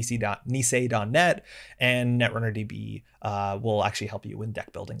nisei.net, and NetrunnerDB will actually help you with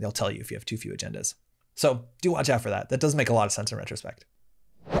deck building. They'll tell you if you have too few agendas. So do watch out for that. That does make a lot of sense in retrospect.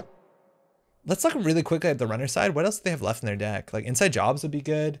 Let's look really quickly at the runner side. What else do they have left in their deck? Like Inside Jobs would be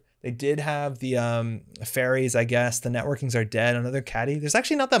good. They did have the fairies, I guess. The networkings are dead. Another caddy. There's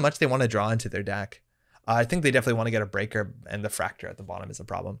actually not that much they want to draw into their deck. I think they definitely want to get a breaker, and the fractor at the bottom is a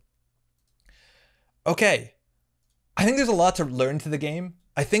problem. Okay. I think there's a lot to learn to the game.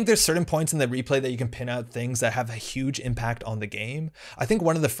 I think there's certain points in the replay that you can pin out things that have a huge impact on the game. I think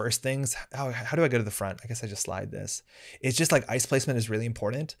one of the first things, how do I go to the front? I guess I just slide this. It's just like ice placement is really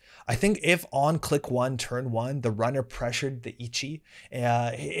important. I think if on click 1, turn 1, the runner pressured the Ichi,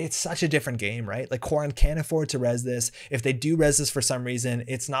 it's such a different game, right? Like Corrin can't afford to res this. If they do res this for some reason,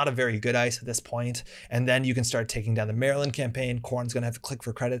 it's not a very good ice at this point. And then you can start taking down the Maryland campaign. Corrin's going to have to click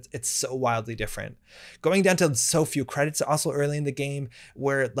for credits. It's so wildly different. Going down to so few credits also early in the game,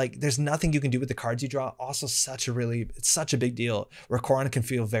 where like there's nothing you can do with the cards you draw, also it's such a big deal where Corrin can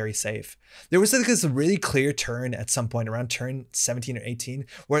feel very safe. There was like this really clear turn at some point around turn 17 or 18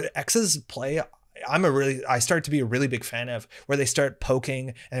 where X's play I start to be a really big fan of, where they start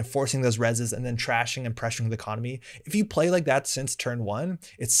poking and forcing those reses and then trashing and pressuring the economy. If you play like that since turn 1,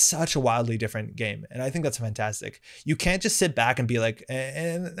 it's such a wildly different game. And I think that's fantastic. You can't just sit back and be like,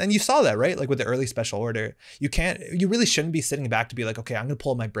 and you saw that, right? Like with the early special order, you really shouldn't be sitting back to be like, okay, I'm going to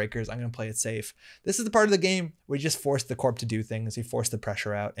pull my breakers. I'm going to play it safe. This is the part of the game where you just force the Corp to do things. You force the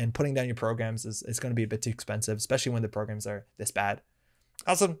pressure out, and putting down your programs is going to be a bit too expensive, especially when the programs are this bad.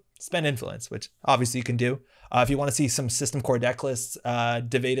 Also, spend influence, which obviously you can do. If you want to see some system core deck lists,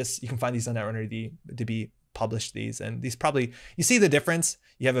 Devatus, you can find these on NetrunnerDB published these. And these probably, you see the difference.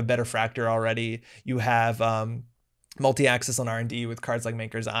 You have a better fractor already. You have multi-axis on R&D with cards like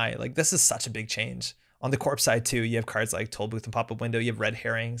Maker's Eye. Like this is such a big change. On the Corp side too, you have cards like Toll Booth and Pop-Up Window. You have Red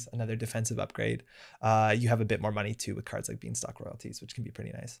Herrings, another defensive upgrade. You have a bit more money too with cards like Beanstalk Royalties, which can be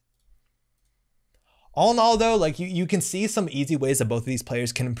pretty nice. All in all, though, like you can see some easy ways that both of these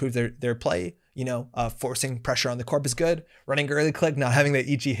players can improve their play. You know, forcing pressure on the Corp is good. Running early click, not having the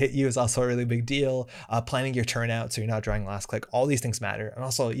Ichi hit you is also a really big deal. Planning your turn out so you're not drawing last click. All these things matter. And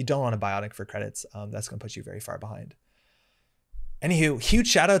also, you don't want a Biotic for credits. That's going to put you very far behind. Anywho, huge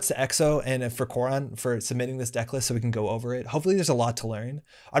shout outs to Exo and for Corrin for submitting this deck list so we can go over it. Hopefully there's a lot to learn.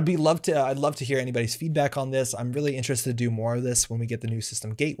 I'd love to hear anybody's feedback on this. I'm really interested to do more of this when we get the new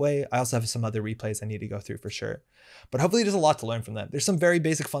system gateway. I also have some other replays I need to go through for sure. But hopefully there's a lot to learn from them. There's some very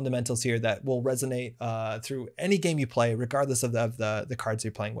basic fundamentals here that will resonate through any game you play, regardless of the cards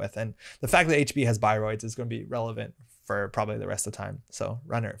you're playing with. And the fact that HB has bioroids is going to be relevant for probably the rest of the time. So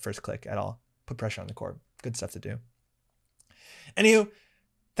runner at first click at all. Put pressure on the Corp. Good stuff to do. Anywho,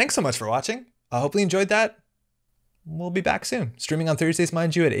 thanks so much for watching. I hope you enjoyed that. We'll be back soon. Streaming on Thursdays,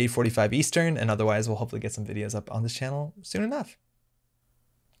 mind you, at 8:45 Eastern, and otherwise we'll hopefully get some videos up on this channel soon enough.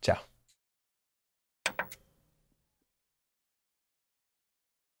 Ciao.